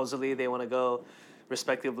supposedly they want to go,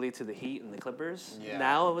 respectively, to the Heat and the Clippers. Yeah.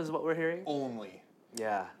 Now is what we're hearing. Only.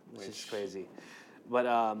 Yeah, which is crazy. But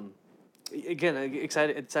again,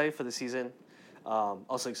 excited for the season.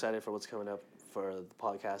 Also excited for what's coming up for the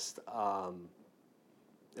podcast.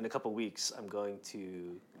 In a couple weeks, I'm going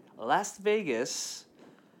to Las Vegas.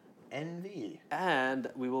 NV. And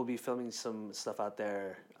we will be filming some stuff out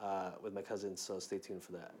there with my cousins, so stay tuned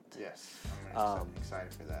for that. Yes, I'm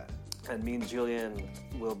excited for that. And me and Julian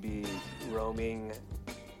will be roaming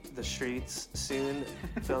the streets soon,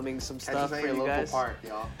 filming some stuff for you guys. Park,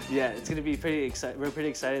 y'all. Yeah, it's gonna be pretty exciting. We're pretty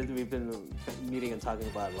excited. We've been meeting and talking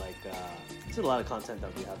about there's a lot of content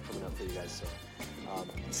that we have coming up for you guys. So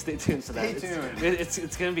stay tuned for that. Stay tuned.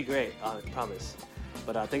 It's gonna be great. I promise.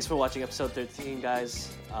 But thanks for watching episode 13,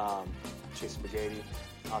 guys. Chase McGrady,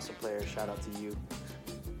 awesome player. Shout out to you.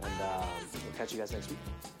 And we'll catch you guys next week.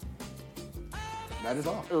 That is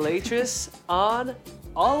all. Latris on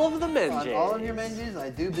all of the menjes. On all of your menjes, I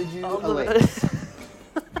do bid you a late.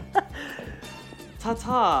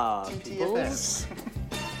 Ta-ta, peoples.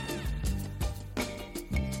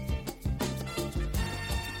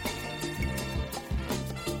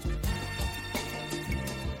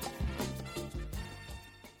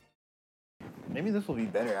 Maybe this will be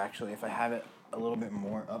better, actually, if I have it a little bit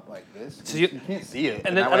more up like this. So you can't see it.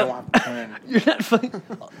 And then I don't have to turn. You're not funny.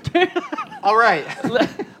 All right.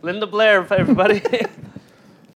 Linda Blair, everybody.